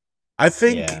 I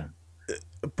think,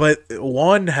 but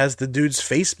 1 has the dude's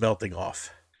face melting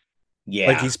off. Yeah.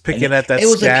 Like he's picking at that It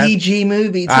was scat. a PG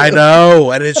movie, too. I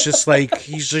know. And it's just like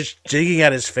he's just jigging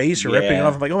at his face or ripping it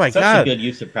off. I'm like, oh my God. Such a good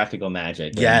use of practical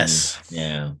magic. Yes.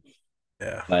 Yeah.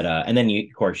 But, and then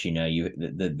of course,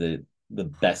 the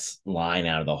best line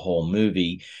out of the whole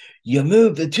movie, you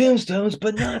move the tombstones,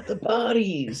 but not the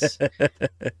bodies.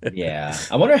 Yeah.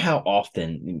 I wonder how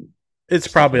often. It's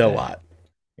probably a lot.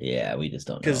 Yeah, we just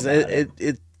don't know. Because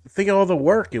think of all the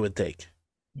work it would take.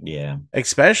 Yeah.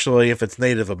 Especially if it's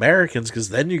Native Americans, because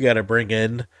then you got to bring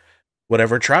in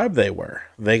whatever tribe they were.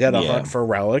 They got to hunt for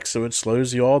relics, so it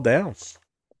slows you all down.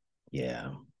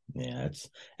 Yeah. Yeah,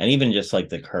 and even just like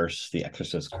the curse, the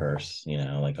Exorcist curse,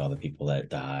 like all the people that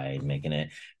died making it.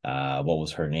 What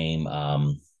was her name?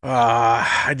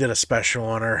 I did a special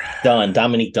on her.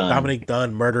 Dominique Dunn. Dominique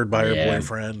Dunn, murdered by her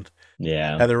boyfriend.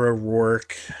 Yeah. Heather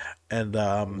O'Rourke and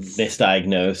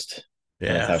misdiagnosed.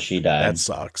 Yeah, that's how she died. That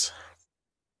sucks.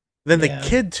 Then the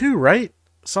kid too, right?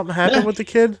 Something happened with the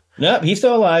kid? No, he's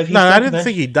still alive. I didn't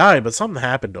think he died, but something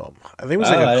happened to him. I think it was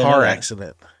like a car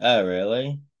accident. Oh,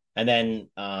 really? And then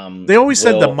they always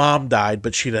said the mom died,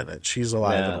 but she didn't. She's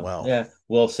alive and well. Yeah.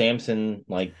 Will Sampson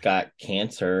got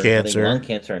cancer. Lung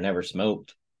cancer, and never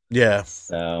smoked. Yeah.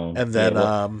 So and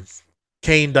then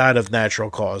Kane died of natural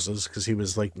causes because he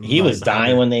was like he was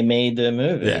dying when they made the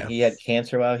movie. Yeah. He had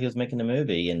cancer while he was making the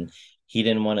movie, and he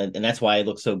didn't want to, and that's why he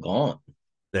looked so gaunt.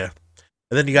 Yeah.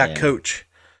 And then you got Coach.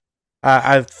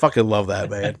 I fucking love that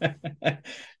man.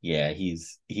 Yeah,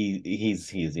 he's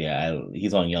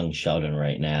on Young Sheldon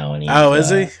right now, and is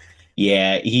he?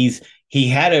 Yeah, he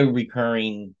had a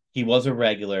recurring. He was a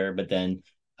regular, but then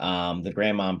the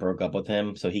grandmom broke up with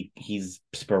him, so he's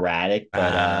sporadic,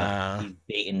 but he's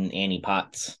dating Annie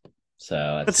Potts.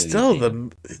 So, but still,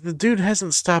 the dude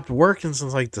hasn't stopped working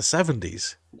since like the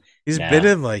 70s. He's been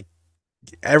in like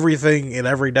everything in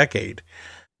every decade.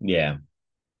 Yeah,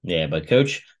 but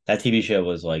Coach. That TV show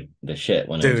was like the shit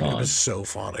when it was on. It was so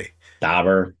funny.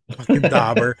 Dauber. Fucking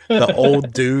Dauber. The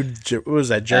old dude. What was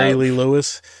that, Jerry Lee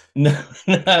Lewis? No,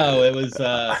 it was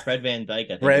Fred Van Dyke, I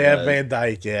think. Fred Van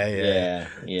Dyke, yeah.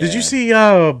 Did you see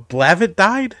Blavitt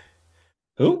died?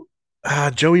 Who?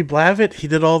 Joey Blavitt. He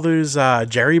did all those,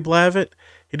 Jerry Blavitt.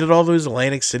 He did all those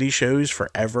Atlantic City shows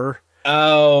forever.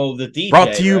 Oh, the DJ.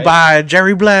 Brought to you by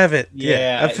Jerry Blavitt.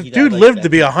 Yeah. That dude lived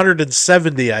to be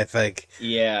 170, I think.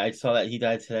 Yeah, I saw that he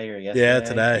died today or yesterday. Yeah,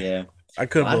 today. Yeah. I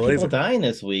couldn't believe it. A lot of people dying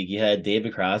this week. You had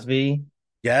David Crosby.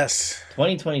 Yes.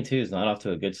 2022 is not off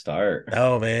to a good start.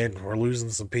 No, man. We're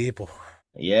losing some people.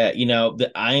 Yeah,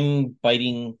 I'm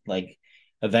biting, like,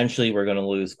 eventually we're going to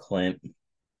lose Clint.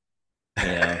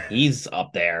 He's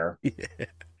up there. Yeah.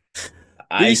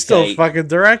 He's still fucking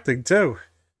directing, too.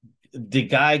 The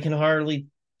guy can hardly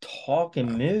talk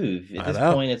and move. At this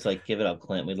point, it's like, give it up,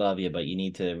 Clint. We love you, but you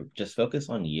need to just focus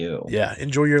on you. Yeah,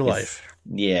 enjoy your life.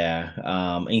 Yeah.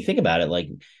 And you think about it, like,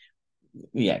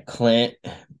 Clint,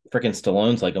 freaking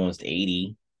Stallone's like almost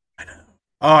 80. I know.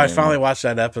 Oh, I finally watched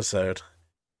that episode.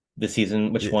 The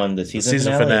season, which one? The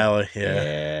season finale? Yeah.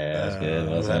 Yeah, that was good,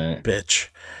 wasn't it? Bitch.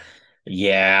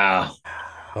 Yeah.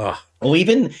 Well,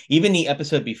 even the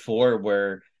episode before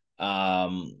where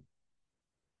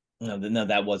no,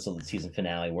 that was the season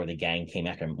finale where the gang came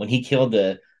after him when he killed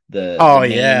the the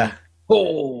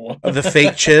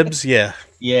fake chibs. Yeah.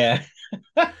 Yeah.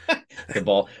 The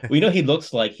ball. We know he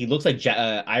looks like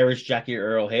Irish Jackie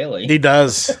Earl Haley. He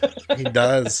does. He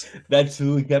does. That's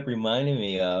who he kept reminding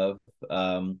me of.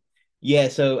 Yeah.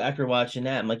 So after watching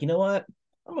that, I'm like, you know what?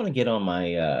 I'm gonna get on my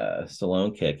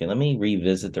Stallone kick and let me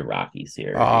revisit the Rocky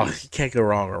Oh, series. you can't go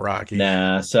wrong with Rocky.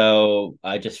 Nah. So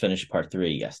I just finished part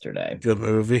 3 yesterday, Good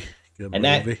movie. Good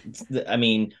and movie. I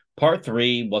mean, part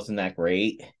 3 wasn't that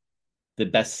great. The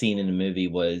best scene in the movie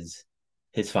was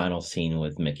his final scene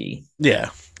with Mickey. Yeah.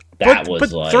 That but, was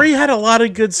but like 3 had a lot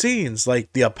of good scenes,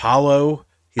 like the Apollo.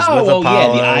 He's oh with well,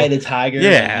 Apollo. yeah, the Eye of the Tiger.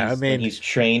 Yeah, I when mean, he's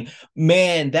trained.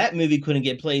 Man, that movie couldn't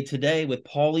get played today with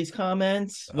Paulie's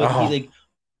comments. What he oh, like?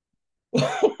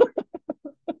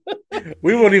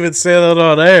 we won't even say that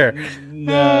on air. Oh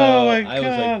No, my I was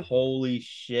like, god, holy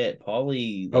shit,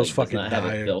 Paulie I was like does fucking not have a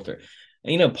dying. filter.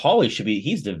 And Paulie should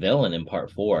be—he's the villain in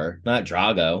part 4, not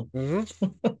Drago.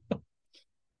 Mm-hmm.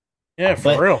 Yeah, for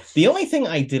But real. the only thing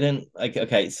I didn't like,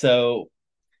 okay, so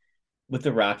with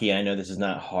the Rocky, I know this is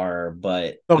not horror,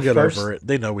 but They'll get over it.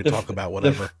 They know we the talk about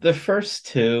whatever. the first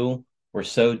 2 were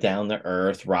so down to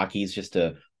earth. Rocky's just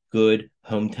a good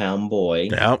hometown boy.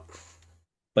 Yeah.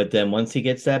 But then once he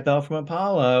gets that belt from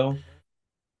Apollo,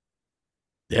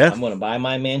 Yeah. I'm gonna buy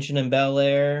my mansion in Bel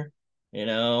Air,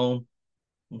 Yeah,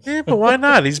 but why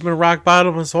not? He's been rock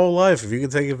bottom his whole life. If you can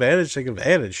take advantage, take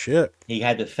advantage. Shit. He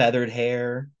had the feathered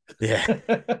hair. Yeah.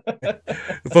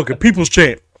 The fucking people's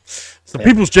champ. It's the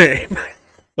people's champ.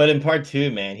 But in part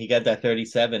 2, man, he got that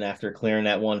 37 after clearing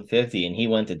that 150, and he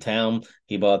went to town.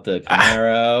 He bought the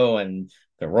Camaro and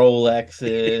the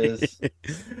Rolexes.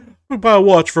 We buy a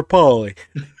watch for Paulie.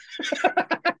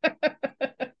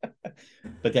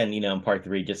 But then, in part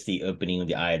 3, just the opening of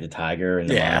the Eye of the Tiger and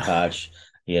the montage,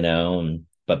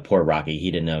 but poor Rocky,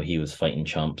 he didn't know he was fighting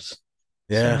chumps.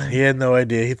 Yeah, so. He had no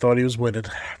idea. He thought he was winning.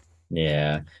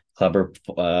 Yeah. Clubber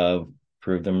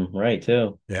proved him right,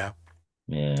 too. Yeah.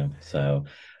 Yeah. So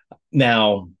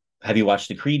now, have you watched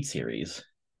the Creed series?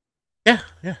 Yeah.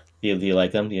 Do you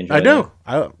like them? Do you enjoy them?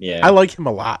 I do. I like him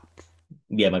a lot.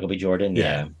 Yeah, Michael B. Jordan.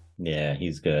 Yeah,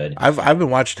 he's good. I've been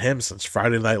watching him since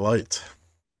Friday Night Lights.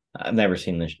 I've never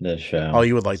seen the show. Oh,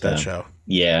 you would like that show.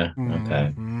 Yeah.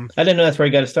 Okay. I didn't know that's where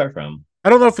he got to start from. I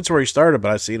don't know if it's where he started,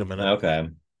 but I've seen him in it. Okay.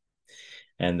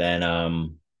 And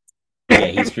then,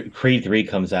 Creed 3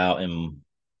 comes out in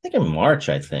March,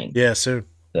 I think. Yeah, soon.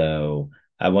 So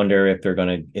I wonder if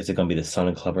is it gonna be the son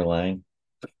of Clubber Lang?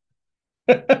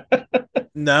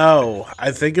 No,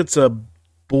 I think it's a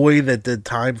boy that did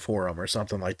time for him or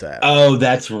something like that. Oh,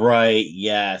 that's right.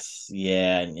 Yes.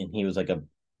 Yeah. And he was like a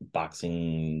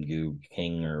boxing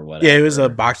king or whatever. Yeah, he was a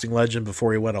boxing legend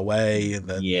before he went away. And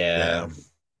then, yeah,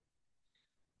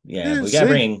 we gotta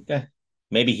bring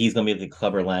maybe he's gonna be the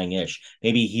Clubber Lang-ish.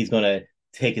 Maybe he's gonna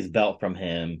take his belt from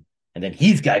him and then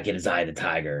he's got to get his Eye of the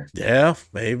Tiger. Yeah,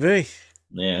 maybe.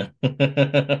 Yeah.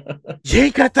 You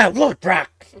ain't got that look,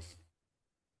 Brock.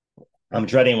 I'm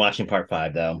dreading watching part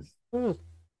 5, though.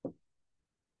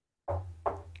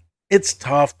 It's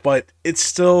tough, but it's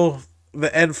still...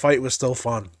 The end fight was still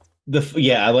fun.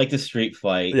 I like the street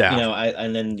fight. Yeah.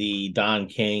 And then the Don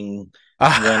King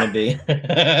wannabe.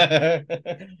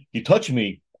 You touch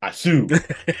me, I sue.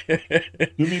 Sue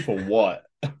me for what?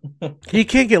 He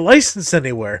can't get licensed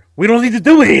anywhere. We don't need to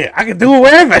do it here. I can do it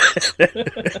wherever.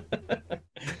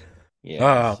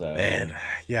 Man.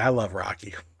 Yeah, I love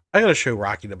Rocky. I gotta show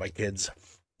Rocky to my kids.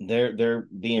 They're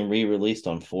being re-released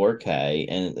on 4K,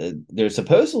 and there's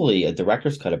supposedly a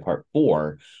director's cut of part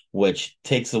 4, which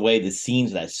takes away the scenes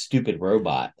of that stupid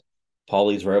robot,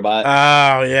 Paulie's robot.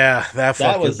 Oh yeah, that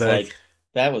was thing. Like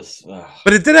that was.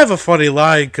 But it did have a funny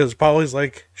line because Paulie's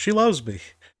like, "She loves me,"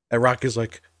 and Rocky's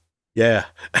like, "Yeah."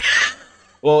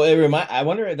 Well, I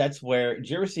wonder if that's where. Did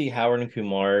you ever see Howard and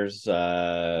Kumar's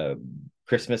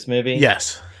Christmas movie?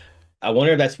 Yes. I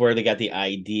wonder if that's where they got the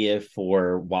idea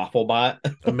for Wafflebot.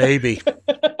 Maybe.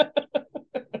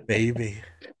 Maybe.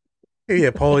 Yeah,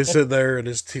 Paulie's sitting there and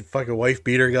his fucking wife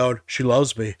beater going, "She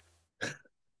loves me."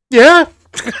 Yeah.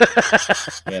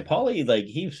 Yeah, Paulie, like,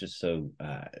 he was just so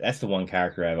that's the one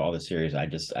character out of all the series I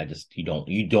just you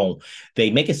don't they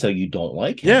make it so you don't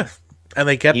like him. Yeah. And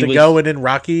they kept it going in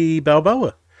Rocky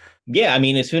Balboa. Yeah, I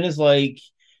mean, as soon as like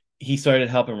he started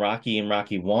helping Rocky in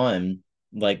Rocky 1,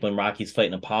 like when Rocky's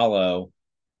fighting Apollo,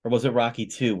 or was it Rocky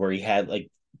 2 where he had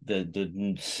like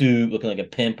the suit looking like a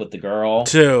pimp with the girl?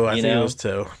 2, I think it was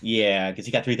 2. Yeah, because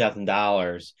he got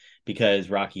 $3,000 because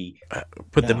Rocky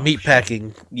put the meat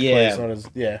packing place on his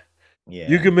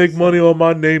You can make money on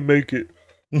my name, make it.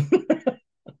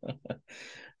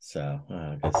 So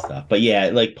good stuff. But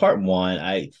yeah, like part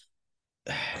 1,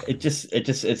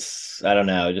 it's I don't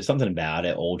know, just something about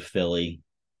it, old Philly.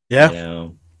 Yeah.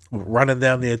 running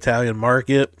down the Italian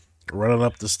market, running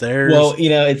up the stairs. Well,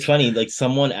 it's funny. Like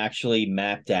someone actually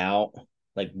mapped out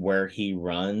like where he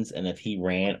runs, and if he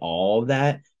ran all of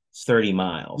that, it's 30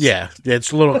 miles. Yeah,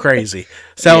 it's a little crazy.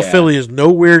 South Philly is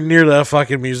nowhere near the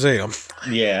fucking museum.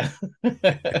 Yeah.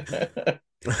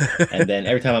 And then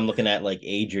every time I'm looking at like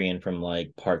Adrian from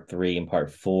like part 3 and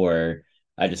part 4,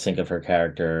 I just think of her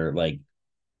character like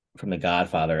from The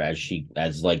Godfather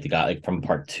as like the guy like from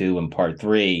part 2 and part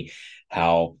 3,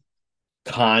 how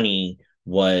Connie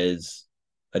was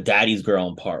a daddy's girl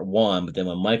in part 1, but then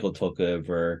when Michael took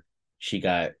over, she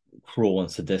got cruel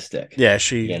and sadistic. Yeah,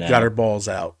 she got her balls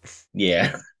out.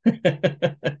 Yeah.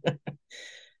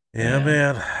 Yeah,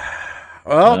 man.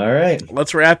 Well, all right.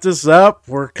 Let's wrap this up.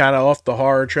 We're kind of off the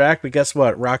horror track, but guess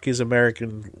what? Rocky's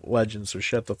American Legend, so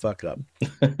shut the fuck up.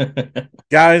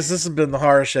 Guys, this has been the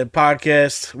Horror Shed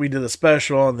Podcast. We did a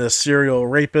special on this serial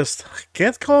rapist.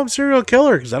 Can't call him serial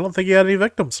killer because I don't think he had any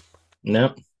victims.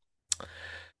 No.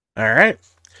 All right.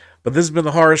 But this has been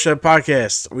the Horror Shed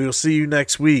Podcast. We will see you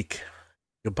next week.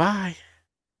 Goodbye.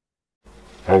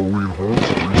 Halloween Haunts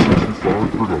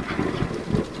 365 production.